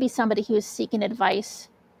pretending to be somebody who is seeking advice,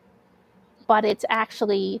 but it's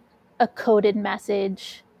actually a coded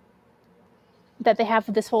message that they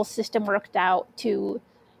have this whole system worked out to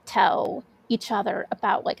tell each other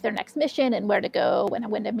about like their next mission and where to go and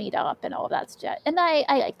when to meet up and all of that stuff. And I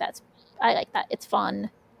like that. I like that. It's fun.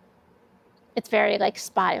 It's very like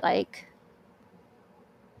spy like.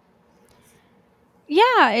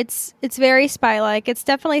 Yeah, it's very spy-like. It's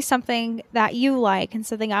definitely something that you like and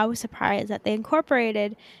something I was surprised that they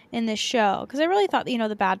incorporated in this show. Because I really thought,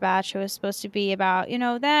 the Bad Batch was supposed to be about,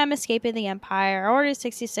 them escaping the Empire. Order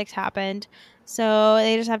 66 happened, so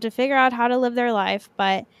they just have to figure out how to live their life.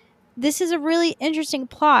 But this is a really interesting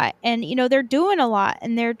plot, and, they're doing a lot,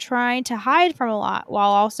 and they're trying to hide from a lot,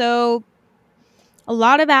 while also a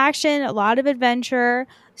lot of action, a lot of adventure,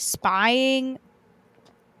 spying.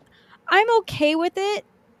 I'm okay with it.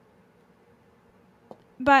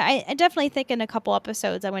 But I definitely think in a couple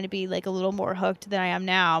episodes I'm going to be like a little more hooked than I am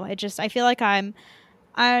now. I feel like I'm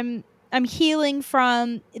healing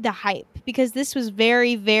from the hype because this was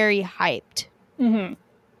very, very hyped. Mm-hmm.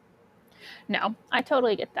 No, I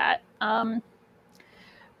totally get that.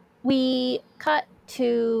 We cut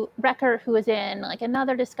to Wrecker, who is in like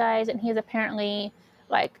another disguise, and he's apparently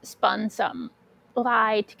like spun some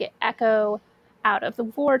lie to get Echo out of the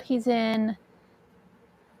ward he's in.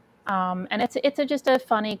 And it's just a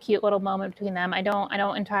funny, cute little moment between them. I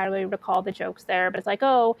don't entirely recall the jokes there, but it's like,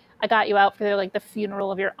 oh, I got you out for like the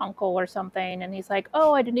funeral of your uncle or something, and he's like,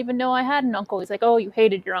 oh, I didn't even know I had an uncle. He's like, oh, you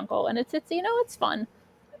hated your uncle, and it's it's fun,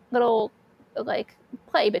 little like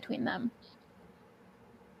play between them.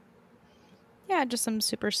 Yeah, just some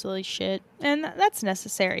super silly shit, and that's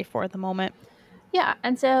necessary for the moment. Yeah,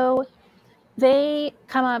 and so they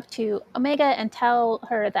come up to Omega and tell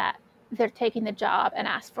her that they're taking the job and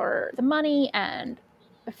ask for the money and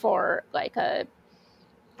for like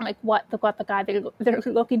what the guy they're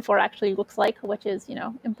looking for actually looks like, which is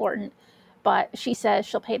important. But she says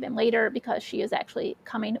she'll pay them later because she is actually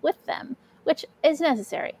coming with them, which is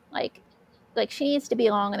necessary. Like she needs to be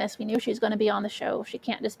along in this. We knew she was going to be on the show. She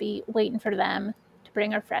can't just be waiting for them to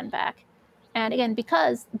bring her friend back. And again,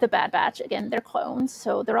 because the Bad Batch, again, they're clones,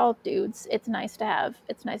 so they're all dudes. It's nice to have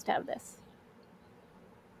this.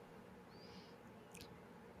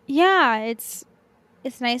 Yeah, it's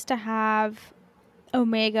nice to have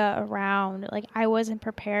Omega around. Like I wasn't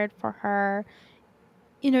prepared for her,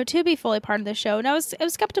 to be fully part of the show. And I was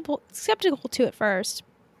skeptical to it first,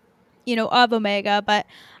 of Omega, but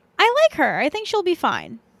I like her. I think she'll be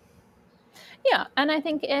fine. Yeah, and I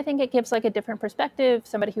think it gives like a different perspective,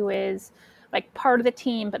 somebody who is like part of the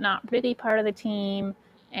team but not really part of the team,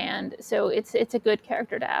 and so it's a good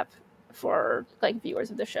character to have for like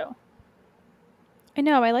viewers of the show. I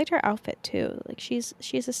know, I liked her outfit too. Like she's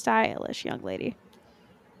a stylish young lady.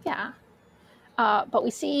 Yeah. But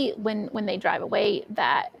we see when they drive away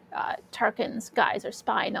that Tarkin's guys are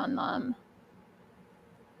spying on them.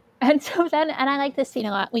 And so then, and I like this scene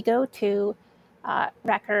a lot, we go to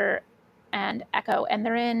Wrecker and Echo, and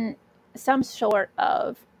they're in some sort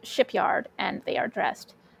of shipyard, and they are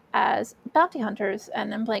dressed as bounty hunters.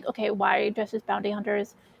 And I'm like, okay, why are you dressed as bounty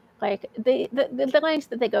hunters? Like the lengths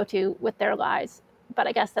that they go to with their lies. But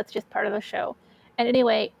I guess that's just part of the show. And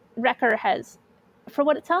anyway, Wrecker has, for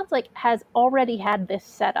what it sounds like, has already had this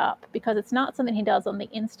set up because it's not something he does on the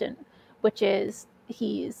instant, which is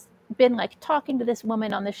he's been like talking to this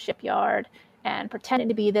woman on this shipyard and pretending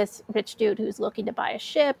to be this rich dude who's looking to buy a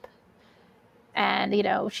ship. And,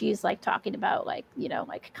 she's like talking about like,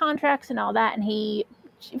 like contracts and all that. And he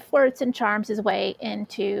flirts and charms his way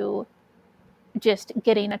into just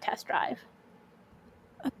getting a test drive.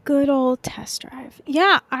 A good old test drive.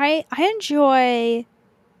 Yeah, I enjoy.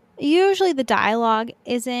 Usually the dialogue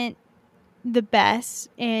isn't the best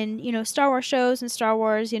in, Star Wars shows and Star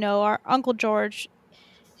Wars, our Uncle George,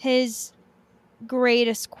 his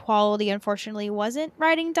greatest quality unfortunately wasn't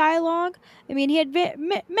writing dialogue. I mean, he had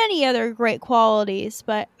many other great qualities,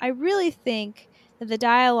 but I really think that the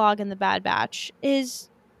dialogue in the Bad Batch is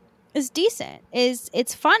decent.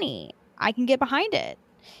 It's funny. I can get behind it.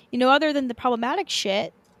 Other than the problematic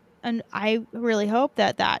shit, and I really hope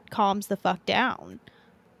that calms the fuck down.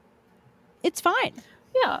 It's fine.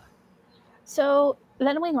 Yeah. So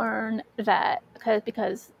then we learn that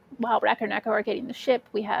because while Wrecker and Echo are getting the ship,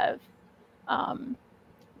 we have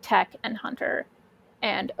Tech and Hunter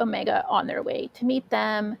and Omega on their way to meet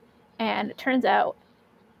them. And it turns out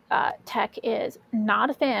Tech is not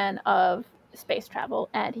a fan of space travel,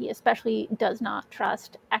 and he especially does not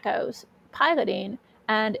trust Echo's piloting.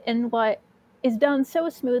 And in what is done so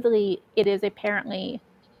smoothly. It is apparently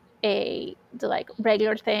a like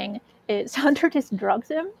regular thing. Is Hunter just drugs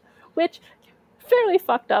him, which fairly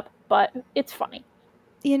fucked up, but it's funny.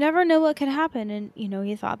 You never know what could happen, and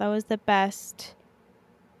he thought that was the best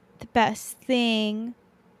thing,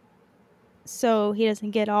 so he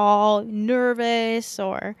doesn't get all nervous,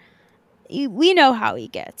 or we know how he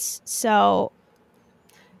gets. So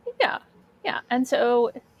Yeah, and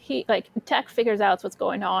so he Tech figures out what's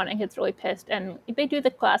going on and gets really pissed, and they do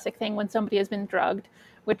the classic thing when somebody has been drugged,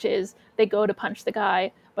 which is they go to punch the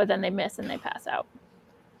guy, but then they miss and they pass out.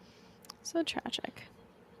 So tragic.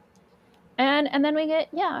 And then we get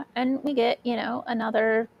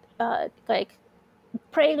another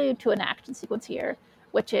prelude to an action sequence here,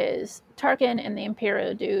 which is Tarkin and the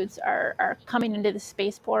Imperial dudes are coming into the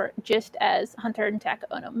spaceport just as Hunter and Tech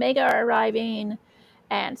and Omega are arriving.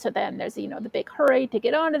 And so then there's the big hurry to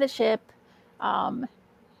get onto the ship.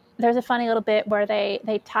 There's a funny little bit where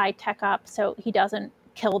they tie Tech up so he doesn't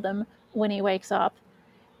kill them when he wakes up,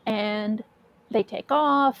 and they take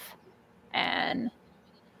off, and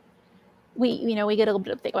we get a little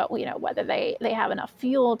bit of thing about whether they have enough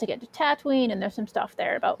fuel to get to Tatooine, and there's some stuff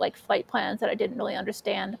there about like flight plans that I didn't really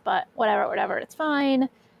understand, but whatever, it's fine.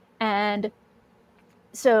 And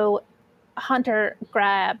so Hunter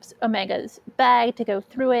grabs Omega's bag to go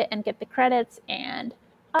through it and get the credits, and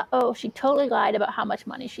she totally lied about how much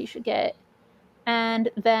money she should get. And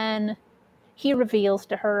then he reveals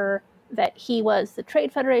to her that he was the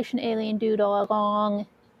Trade Federation alien dude all along.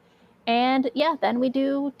 And yeah, then we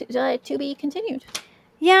do to be continued.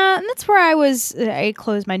 Yeah, and that's where I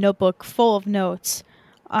closed my notebook full of notes.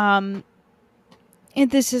 And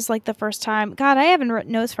this is like the first time, God, I haven't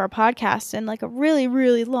written notes for a podcast in like a really,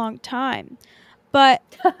 really long time. But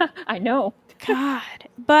I know. God,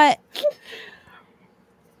 but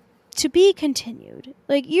to be continued.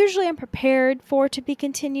 Like, usually I'm prepared for to be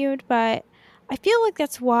continued, but I feel like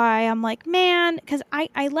that's why I'm like, man, because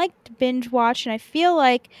I like to binge watch, and I feel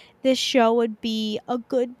like this show would be a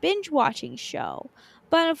good binge watching show.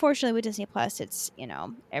 But unfortunately with Disney Plus, it's,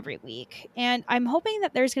 every week. And I'm hoping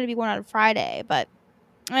that there's going to be one on Friday, but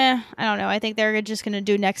I don't know. I think they're just going to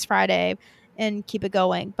do next Friday and keep it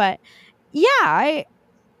going. But yeah, I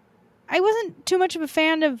wasn't too much of a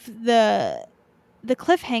fan of the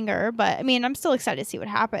cliffhanger, but I mean, I'm still excited to see what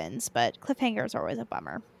happens, but cliffhangers are always a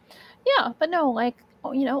bummer. Yeah, but no,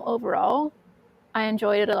 overall, I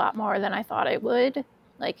enjoyed it a lot more than I thought I would.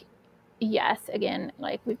 Yes, again,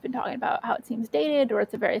 we've been talking about how it seems dated or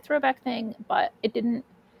it's a very throwback thing, but it didn't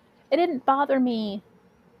bother me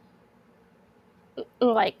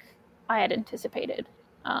like I had anticipated.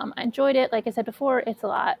 I enjoyed it. Like I said before, it's a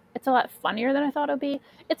lot funnier than I thought it would be.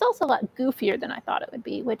 It's also a lot goofier than I thought it would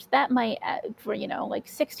be, which that might, for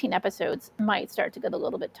 16 episodes, might start to get a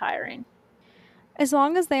little bit tiring. As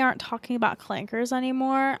long as they aren't talking about clankers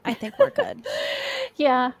anymore, I think we're good.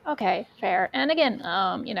 Yeah, okay, fair. And again,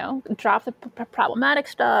 drop the problematic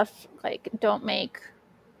stuff. Don't make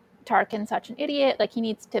Tarkin such an idiot. He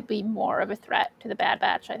needs to be more of a threat to the Bad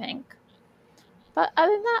Batch, I think. But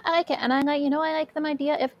other than that, I like it. And I like the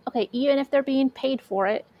idea even if they're being paid for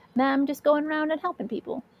it, them just going around and helping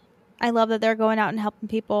people. I love that they're going out and helping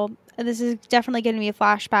people. This is definitely giving me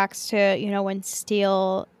flashbacks to, when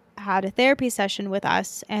Steele had a therapy session with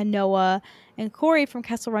us and Noah and Corey from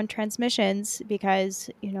Kessel Run Transmissions, because,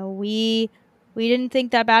 we didn't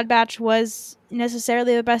think that Bad Batch was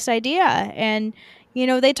necessarily the best idea. And,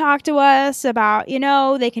 they talked to us about,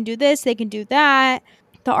 they can do this, they can do that.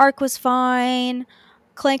 The arc was fine.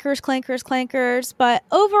 Clankers. But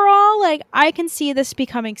overall, I can see this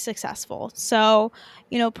becoming successful. So,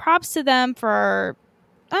 props to them for,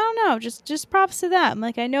 I don't know, just props to them.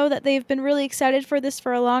 I know that they've been really excited for this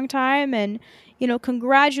for a long time, and,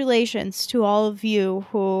 congratulations to all of you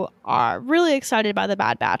who are really excited about the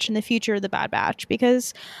Bad Batch and the future of the Bad Batch,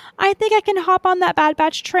 because I think I can hop on that Bad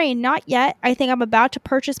Batch train. Not yet. I think I'm about to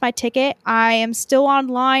purchase my ticket. I am still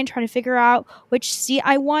online trying to figure out which seat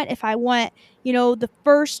I want. If I want, the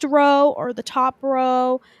first row or the top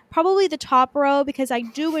row. Probably the top row, because I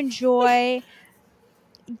do enjoy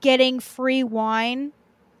getting free wine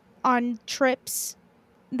on trips.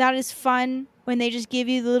 That is fun when they just give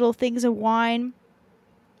you the little things of wine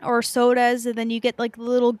or sodas, and then you get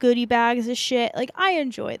little goodie bags of shit. I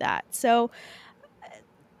enjoy that. So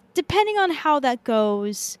depending on how that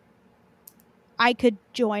goes, I could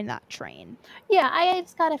join that train. Yeah, I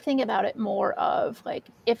just got to think about it more of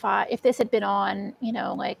if this had been on,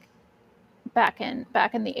 back in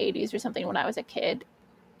the 80s or something when I was a kid,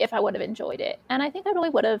 if I would have enjoyed it. And I think I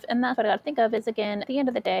really would have. And that's what I got to think of is, again, at the end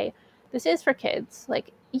of the day, this is for kids.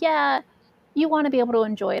 Yeah, you want to be able to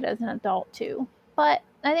enjoy it as an adult too. But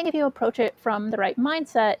I think if you approach it from the right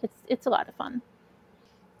mindset, it's a lot of fun.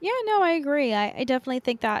 Yeah, no, I agree. I definitely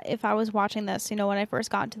think that if I was watching this, when I first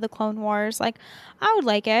got into the Clone Wars, like, I would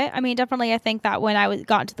like it. I mean, definitely, I think that when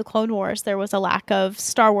got into the Clone Wars, there was a lack of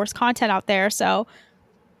Star Wars content out there. So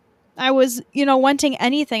I was, wanting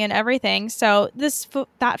anything and everything. So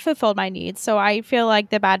that fulfilled my needs. So I feel like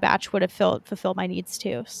the Bad Batch would have fulfilled my needs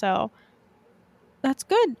too. So that's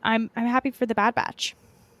good. I'm happy for the Bad Batch.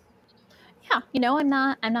 Yeah, I'm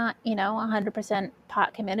not 100%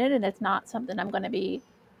 pot committed, and it's not something I'm going to be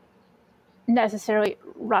necessarily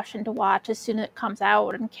rushing to watch as soon as it comes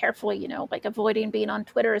out, and carefully, like avoiding being on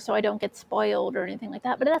Twitter so I don't get spoiled or anything like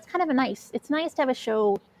that. But that's kind of it's nice to have a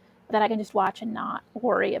show that I can just watch and not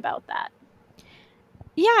worry about that.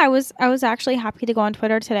 Yeah, I was actually happy to go on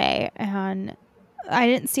Twitter today, and I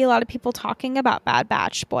didn't see a lot of people talking about Bad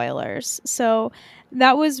Batch spoilers. So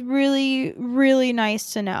that was really, really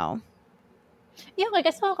nice to know. Yeah, like I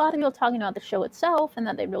saw a lot of people talking about the show itself and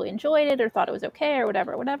that they really enjoyed it or thought it was okay or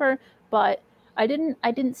whatever. But I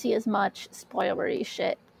didn't see as much spoilery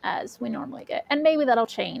shit as we normally get. And maybe that'll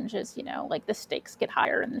change as, like the stakes get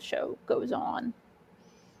higher and the show goes on.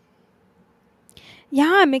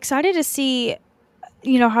 Yeah, I'm excited to see,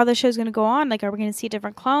 how the show's going to go on. Like, are we going to see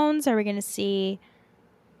different clones? Are we going to see,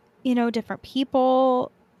 different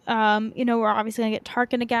people? We're obviously going to get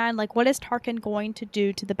Tarkin again. Like, what is Tarkin going to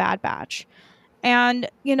do to the Bad Batch? And,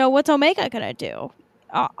 what's Omega going to do?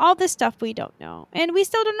 All this stuff we don't know. And we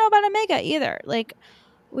still don't know about Omega either. Like,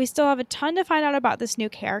 we still have a ton to find out about this new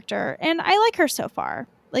character. And I like her so far.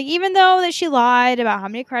 Like, even though that she lied about how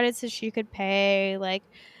many credits that she could pay, like,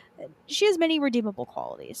 she has many redeemable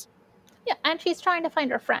qualities. Yeah, and she's trying to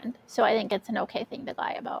find her friend. So I think it's an okay thing to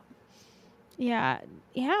lie about. Yeah,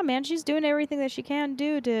 man, she's doing everything that she can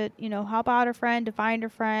do to, help out her friend, to find her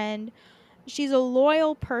friend. She's a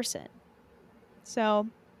loyal person. So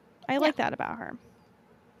I like that about her.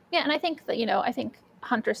 Yeah, and I think that I think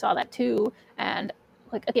Hunter saw that too, and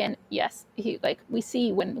like again, yes, he like we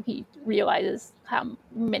see when he realizes how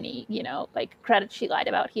many like credits she lied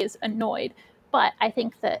about, he is annoyed. But I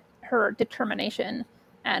think that her determination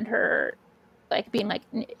and her like being like,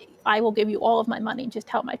 I will give you all of my money, just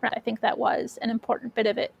help my friend. I think that was an important bit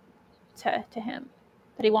of it to him,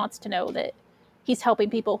 that he wants to know that he's helping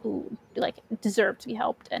people who like deserve to be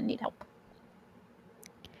helped and need help.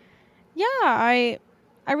 Yeah, I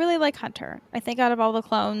really like Hunter. I think out of all the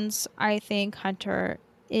clones, I think Hunter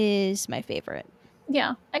is my favorite.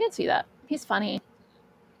 Yeah, I can see that. He's funny.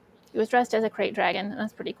 He was dressed as a crate dragon, and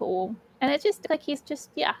that's pretty cool. And it's just like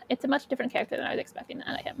it's a much different character than I was expecting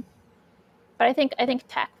out of him. But I think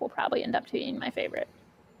Tech will probably end up being my favorite.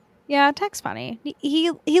 Yeah, Tech's funny.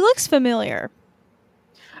 He looks familiar.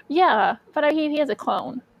 Yeah, but he has a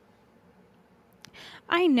clone.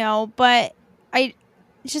 I know, but I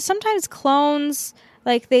just sometimes clones,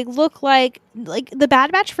 like, they look like the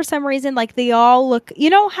Bad Batch for some reason, like, they all look,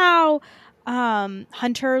 how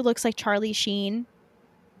Hunter looks like Charlie Sheen.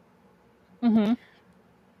 Mm-hmm.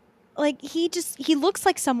 Like, he looks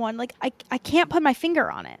like someone, like, I can't put my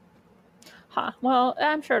finger on it. Huh. Well,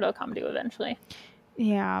 I'm sure it'll come to eventually.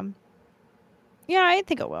 Yeah, I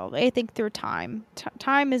think it will. I think through time.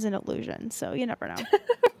 Time is an illusion, so you never know.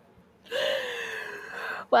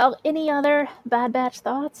 Well, any other Bad Batch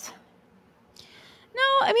thoughts? No,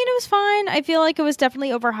 I mean, it was fine. I feel like it was definitely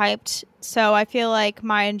overhyped, so I feel like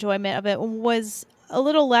my enjoyment of it was a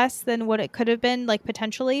little less than what it could have been, like,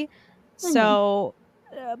 potentially. So,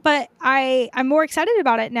 but I'm more excited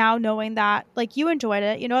about it now, knowing that, like, you enjoyed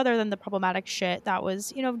it, other than the problematic shit that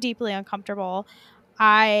was, deeply uncomfortable.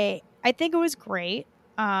 I think it was great.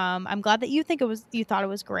 I'm glad that you thought it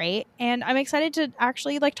was great, and I'm excited to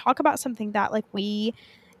actually, like, talk about something that, like, we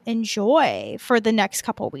enjoy for the next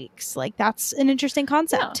couple weeks. Like, that's an interesting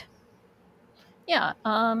concept. Yeah.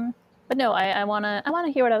 But no, I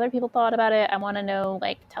wanna hear what other people thought about it. I wanna know,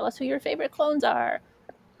 like, tell us who your favorite clones are,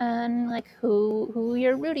 and like who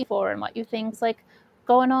you're rooting for, and what you think's like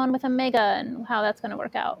going on with Omega and how that's gonna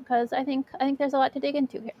work out. Because I think there's a lot to dig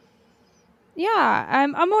into here. Yeah,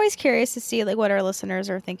 I'm always curious to see, like, what our listeners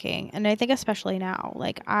are thinking, and I think especially now,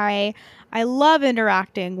 like, I love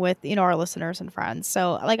interacting with, our listeners and friends.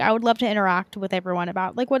 So, like, I would love to interact with everyone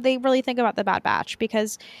about, like, what they really think about the Bad Batch,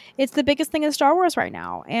 because it's the biggest thing in Star Wars right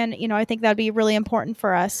now, and I think that'd be really important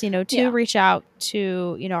for us, to reach out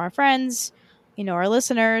to, our friends, our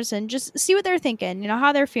listeners, and just see what they're thinking,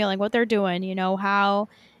 how they're feeling, what they're doing, how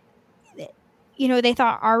they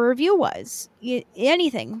thought our review was,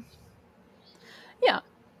 anything. Yeah.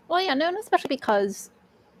 Well, yeah, no, and especially because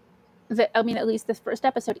at least this first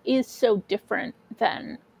episode is so different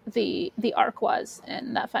than the arc was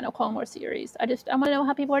in that final Clone Wars series. I want to know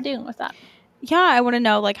how people are dealing with that. Yeah, I want to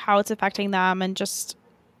know like how it's affecting them, and just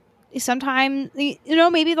sometime, you know,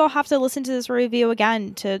 maybe they'll have to listen to this review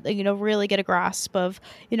again to, you know, really get a grasp of,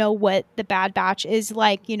 you know, what the Bad Batch is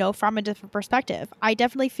like, you know, from a different perspective. I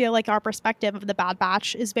definitely feel like our perspective of the Bad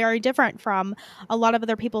Batch is very different from a lot of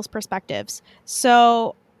other people's perspectives.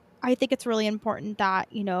 So I think it's really important that,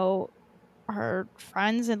 you know, our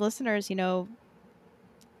friends and listeners, you know,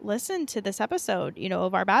 listen to this episode, you know,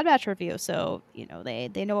 of our Bad Batch review, so you know they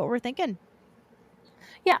know what we're thinking.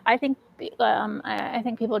 Yeah, I think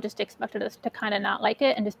people just expected us to kind of not like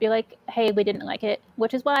it and just be like, "Hey, we didn't like it,"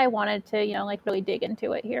 which is why I wanted to, you know, like really dig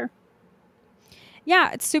into it here.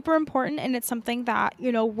 Yeah, it's super important, and it's something that,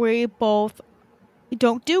 you know, we both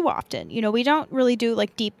don't do often. You know, we don't really do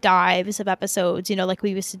like deep dives of episodes, you know, like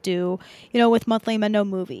we used to do, you know, with Monthly Men No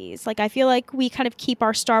Movies. Like I feel like we kind of keep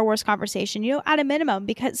our Star Wars conversation, you know, at a minimum,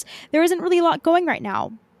 because there isn't really a lot going right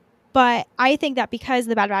now. But I think that because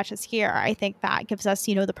the Bad Batch is here, I think that gives us,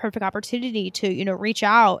 you know, the perfect opportunity to, you know, reach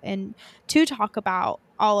out and to talk about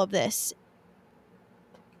all of this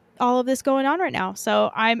going on right now. So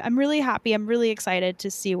I'm really happy. I'm really excited to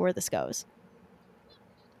see where this goes.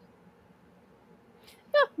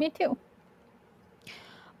 Yeah, me too.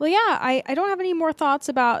 Well, yeah, I don't have any more thoughts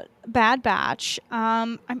about Bad Batch.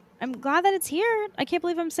 I'm glad that it's here. I can't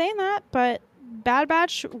believe I'm saying that, but Bad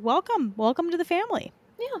Batch, welcome to the family.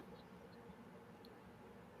 Yeah,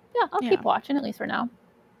 I'll Yeah, keep watching at least for now.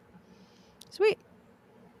 sweet.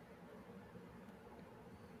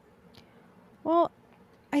 Well,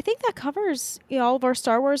 I think that covers, you know, all of our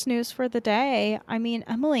Star Wars news for the day. I mean,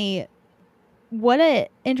 Emily, what a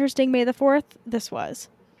interesting May the 4th this was.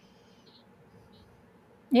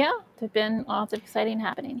 Yeah, there've been lots of exciting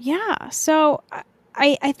happenings. Yeah, so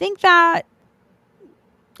I think that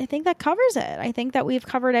covers it. I think that we've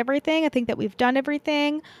covered everything. I think that we've done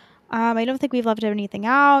everything. I don't think we've left anything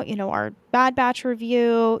out. You know, our Bad Batch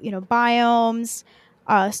review, you know, biomes,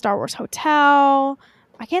 Star Wars Hotel.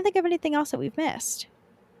 I can't think of anything else that we've missed.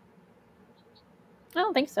 I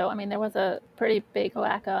don't think so. I mean, there was a pretty big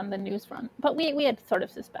lack on the news front, but we had sort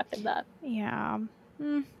of suspected that. Yeah.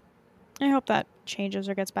 I hope that changes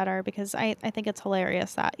or gets better, because I think it's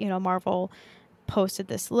hilarious that, you know, Marvel posted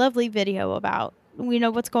this lovely video about, we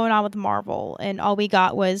know what's going on with Marvel, and all we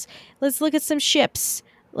got was, let's look at some ships,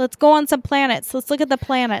 let's go on some planets, let's look at the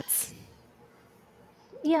planets.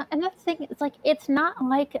 Yeah, and that's the thing. It's like it's not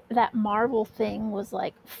like that Marvel thing was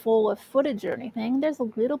like full of footage or anything. There's a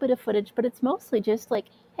little bit of footage, but it's mostly just like,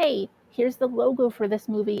 hey, here's the logo for this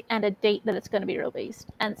movie and a date that it's going to be released.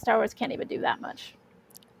 And Star Wars can't even do that much.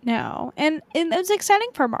 No, and it was exciting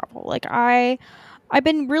for Marvel. Like I've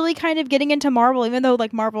been really kind of getting into Marvel, even though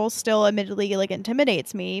like Marvel still admittedly like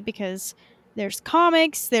intimidates me, because there's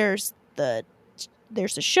comics, there's the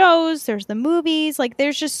shows, there's the movies, like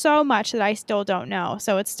there's just so much that I still don't know.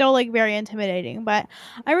 So it's still like very intimidating, but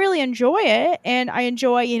I really enjoy it, and I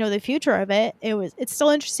enjoy, you know, the future of it. It's still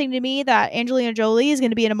interesting to me that Angelina Jolie is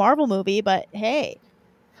going to be in a Marvel movie, but hey.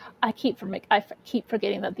 I keep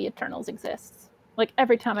forgetting that the Eternals exists. Like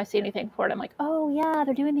every time I see anything for it, I'm like, oh yeah,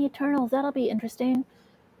 they're doing the Eternals. That'll be interesting.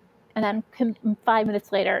 And then 5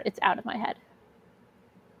 minutes later, it's out of my head.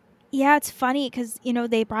 Yeah, it's funny because, you know,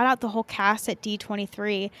 they brought out the whole cast at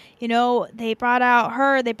D23. You know, they brought out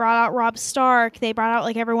her, they brought out Rob Stark, they brought out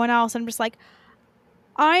like everyone else. I'm just like,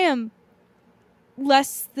 I am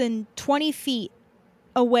less than 20 feet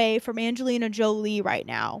away from Angelina Jolie right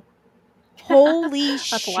now. Holy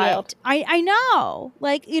That's shit. wild. I know.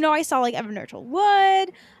 Like, you know, I saw like Evan Rachel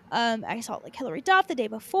Wood. I saw like Hilary Duff the day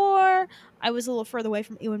before. I was a little further away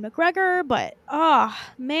from Ewan McGregor, but oh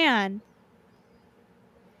man.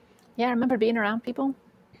 Yeah, I remember being around people.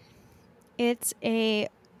 It's a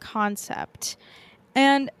concept.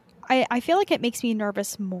 And I feel like it makes me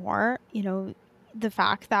nervous more, you know, the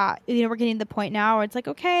fact that, you know, we're getting to the point now where it's like,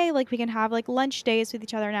 okay, like we can have like lunch days with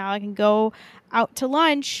each other now. I can go out to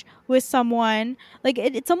lunch with someone. Like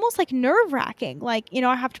it's almost like nerve wracking. Like, you know,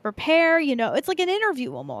 I have to prepare, you know, it's like an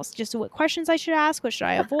interview almost. Just what questions I should ask, what should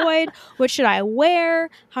I avoid, what should I wear,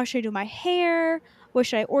 how should I do my hair, what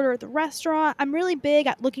should I order at the restaurant. I'm really big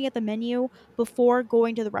at looking at the menu before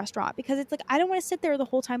going to the restaurant, because it's like I don't want to sit there the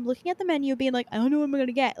whole time looking at the menu being like, I don't know what I'm going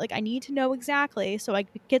to get. Like I need to know exactly so I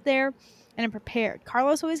get there and I'm prepared.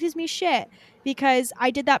 Carlos always gives me shit because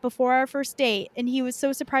I did that before our first date, and he was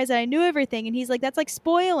so surprised that I knew everything, and he's like, that's like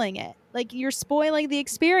spoiling it. Like you're spoiling the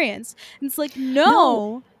experience. And it's like,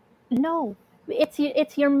 no.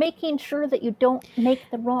 It's you're making sure that you don't make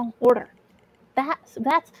the wrong order.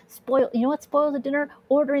 that's spoiled. You know what spoils a dinner?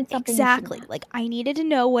 Ordering something. Exactly. Like, I needed to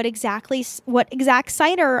know what exact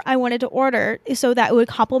cider I wanted to order so that it would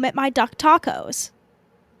complement my duck tacos.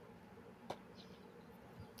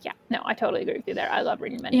 Yeah, no, I totally agree with you there. I love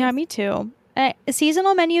reading menus. Yeah, me too.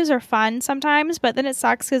 Seasonal menus are fun sometimes, but then it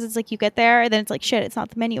sucks because it's like you get there and then it's like, shit, it's not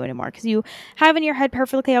the menu anymore because you have in your head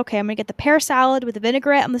perfectly, okay, I'm going to get the pear salad with the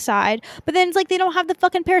vinaigrette on the side, but then it's like they don't have the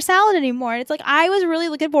fucking pear salad anymore. And it's like, I was really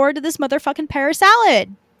looking forward to this motherfucking pear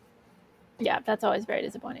salad. Yeah, that's always very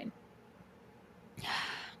disappointing.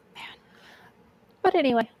 Man. But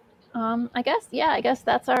anyway, I guess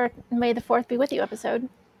that's our May the 4th be with you episode.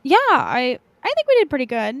 Yeah, I think we did pretty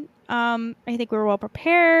good. I think we were well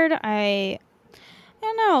prepared. I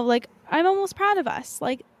don't know, like, I'm almost proud of us.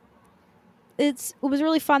 Like, it was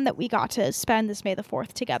really fun that we got to spend this May the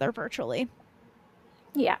 4th together virtually.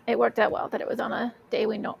 Yeah, it worked out well that it was on a day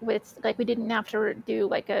we didn't have to do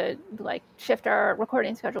shift our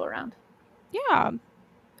recording schedule around. Yeah,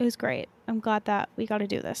 it was great. I'm glad that we got to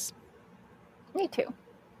do this. Me too.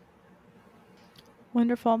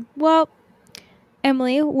 Wonderful. Well,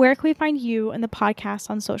 Emily, where can we find you and the podcast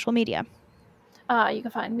on social media? You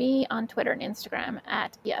can find me on Twitter and Instagram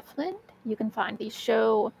at EFLind. You can find the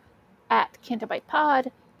show at Cantobite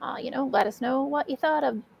Pod. Let us know what you thought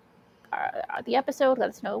of the episode. Let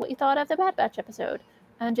us know what you thought of the Bad Batch episode.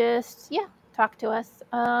 And just, talk to us.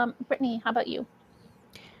 Brittany, how about you?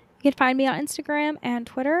 You can find me on Instagram and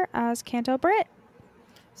Twitter as CantoBrit.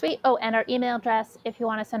 Sweet. Oh, and our email address, if you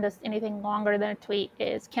want to send us anything longer than a tweet,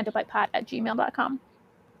 is cantobitepod@gmail.com.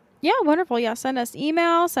 Yeah, wonderful. Yeah, send us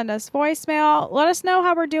email, send us voicemail. Let us know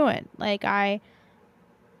how we're doing. Like, I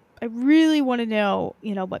really want to know,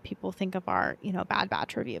 what people think of our, Bad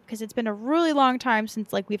Batch review, because it's been a really long time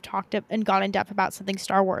since, like, we've talked and gone in depth about something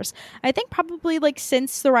Star Wars. I think probably, like,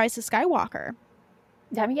 since The Rise of Skywalker.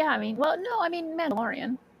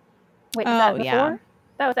 Mandalorian. Wait, was that before? Yeah.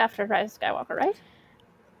 That was after Rise of Skywalker, right?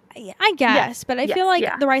 I guess, yes, but I feel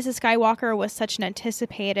like The Rise of Skywalker was such an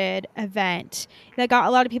anticipated event that got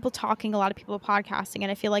a lot of people talking, a lot of people podcasting,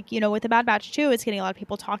 and I feel like, with the Bad Batch 2, it's getting a lot of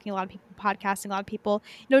people talking, a lot of people podcasting, a lot of people,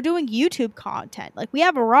 doing YouTube content. Like, we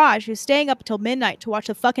have a Raj who's staying up until midnight to watch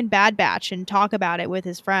the fucking Bad Batch and talk about it with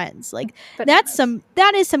his friends. Like, that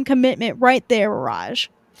is some commitment right there,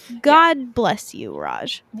 Raj. God bless you,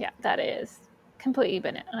 Raj. Yeah, that is completely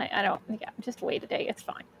been. I don't. Yeah, just wait a day. It's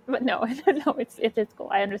fine. But no, it's cool.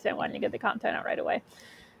 I understand wanting to get the content out right away.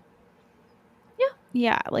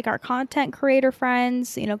 Yeah, like our content creator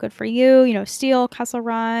friends. Good for you. Steel, Castle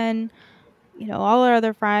Run. All our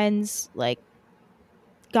other friends. Like,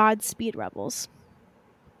 Godspeed, Rebels.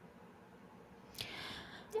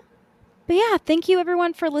 Yeah. But yeah, thank you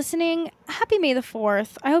everyone for listening. Happy May the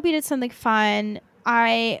 4th. I hope you did something fun.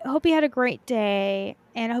 I hope you had a great day,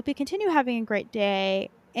 and I hope you continue having a great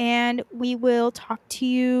day, and we will talk to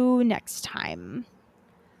you next time.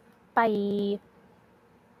 Bye.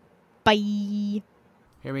 Bye.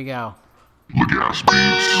 Here we go. Yo,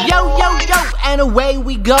 yo, yo, and away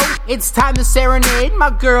we go. It's time to serenade my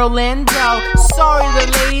girl Lindo. Sorry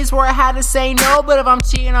the ladies where I had to say no, but if I'm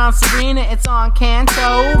cheating on Serena, it's on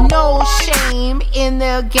Canto. No shame in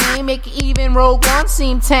the game, make even Rogue One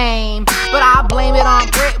seem tame. But I blame it on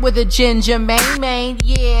Brit with a ginger main.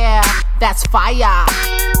 Yeah, that's fire.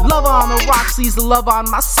 Love on the rocks, leaves the love on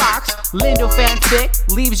my socks. Lindo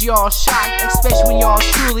fanfic leaves y'all shocked, especially when y'all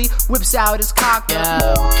truly whips out his cock.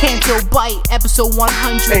 Canto Bite, episode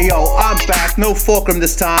 100. Hey yo, I'm back, no fulcrum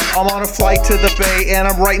this time. I'm on a flight to the bay and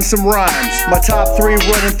I'm writing some rhymes. My top 3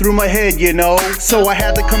 running through my head, so I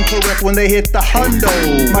had to come correct when they hit the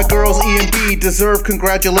hundo. My girls E and B deserve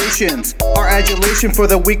congratulations, our adulation for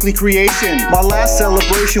the weekly creation. My last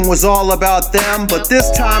celebration was all about them, but this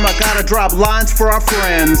time I gotta drop lines for our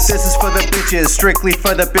friends. This is for the bitches, strictly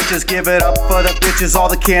for the bitches. Give it up for the bitches, all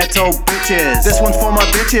the Canto bitches. This one's for my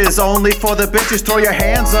bitches, only for the bitches. Throw your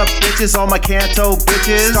hands up, bitches, all my Canto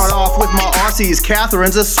bitches. Start off with my Aussies,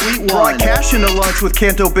 Catherine's a sweet one. Brought cash into lunch with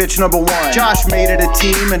Canto bitch number 1. Josh made it a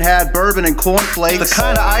team and had bourbon and cornflakes, the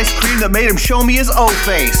kind of ice cream that made him show me his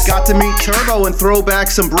O-face. Got to meet Turbo and throw back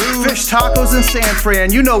some brews. Fish tacos and San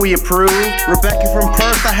Fran, we approved. Rebecca from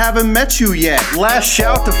Perth, I haven't met you yet. Last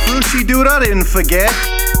shout to Frushi dude, I didn't forget.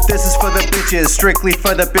 This is for the bitches, strictly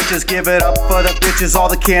for the bitches. Give it up for the bitches, all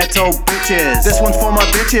the Canto bitches. This one's for my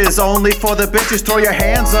bitches, only for the bitches. Throw your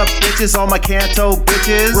hands up, bitches, all my Canto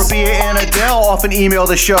bitches. Rabia and Adele often email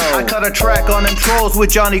the show. I cut a track on them trolls with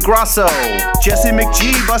Johnny Grasso. Jesse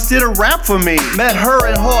McGee busted a rap for me. Met her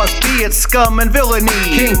and Horse B at Scum and Villainy.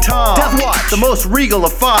 King Tom, Death Watch, the most regal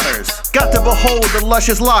of fathers. Got to behold the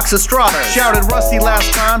luscious locks of Strata. Shouted Rusty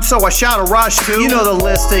last time, so I shout a Rush too. You know the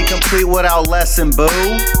list ain't complete without lesson, boo.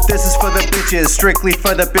 This is for the bitches, strictly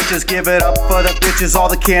for the bitches. Give it up for the bitches, all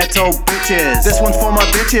the Canto bitches. This one's for my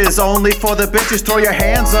bitches, only for the bitches. Throw your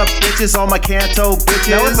hands up, bitches, all my Canto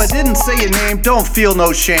bitches. Now if I didn't say your name, don't feel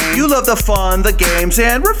no shame. You love the fun, the games,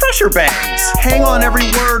 and refresher bangs. Hang on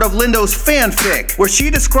every word of Lindo's fanfic, where she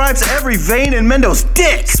describes every vein in Mendo's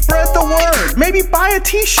dick. Spread the word, maybe buy a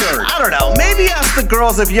t-shirt. I don't know, maybe ask the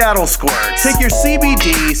girls if Yaddle squirts. Take your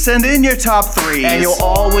CBD, send in your top 3, and you'll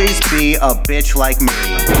always be a bitch like me.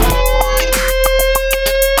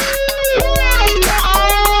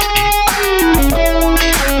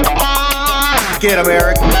 Get him,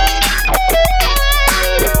 Eric.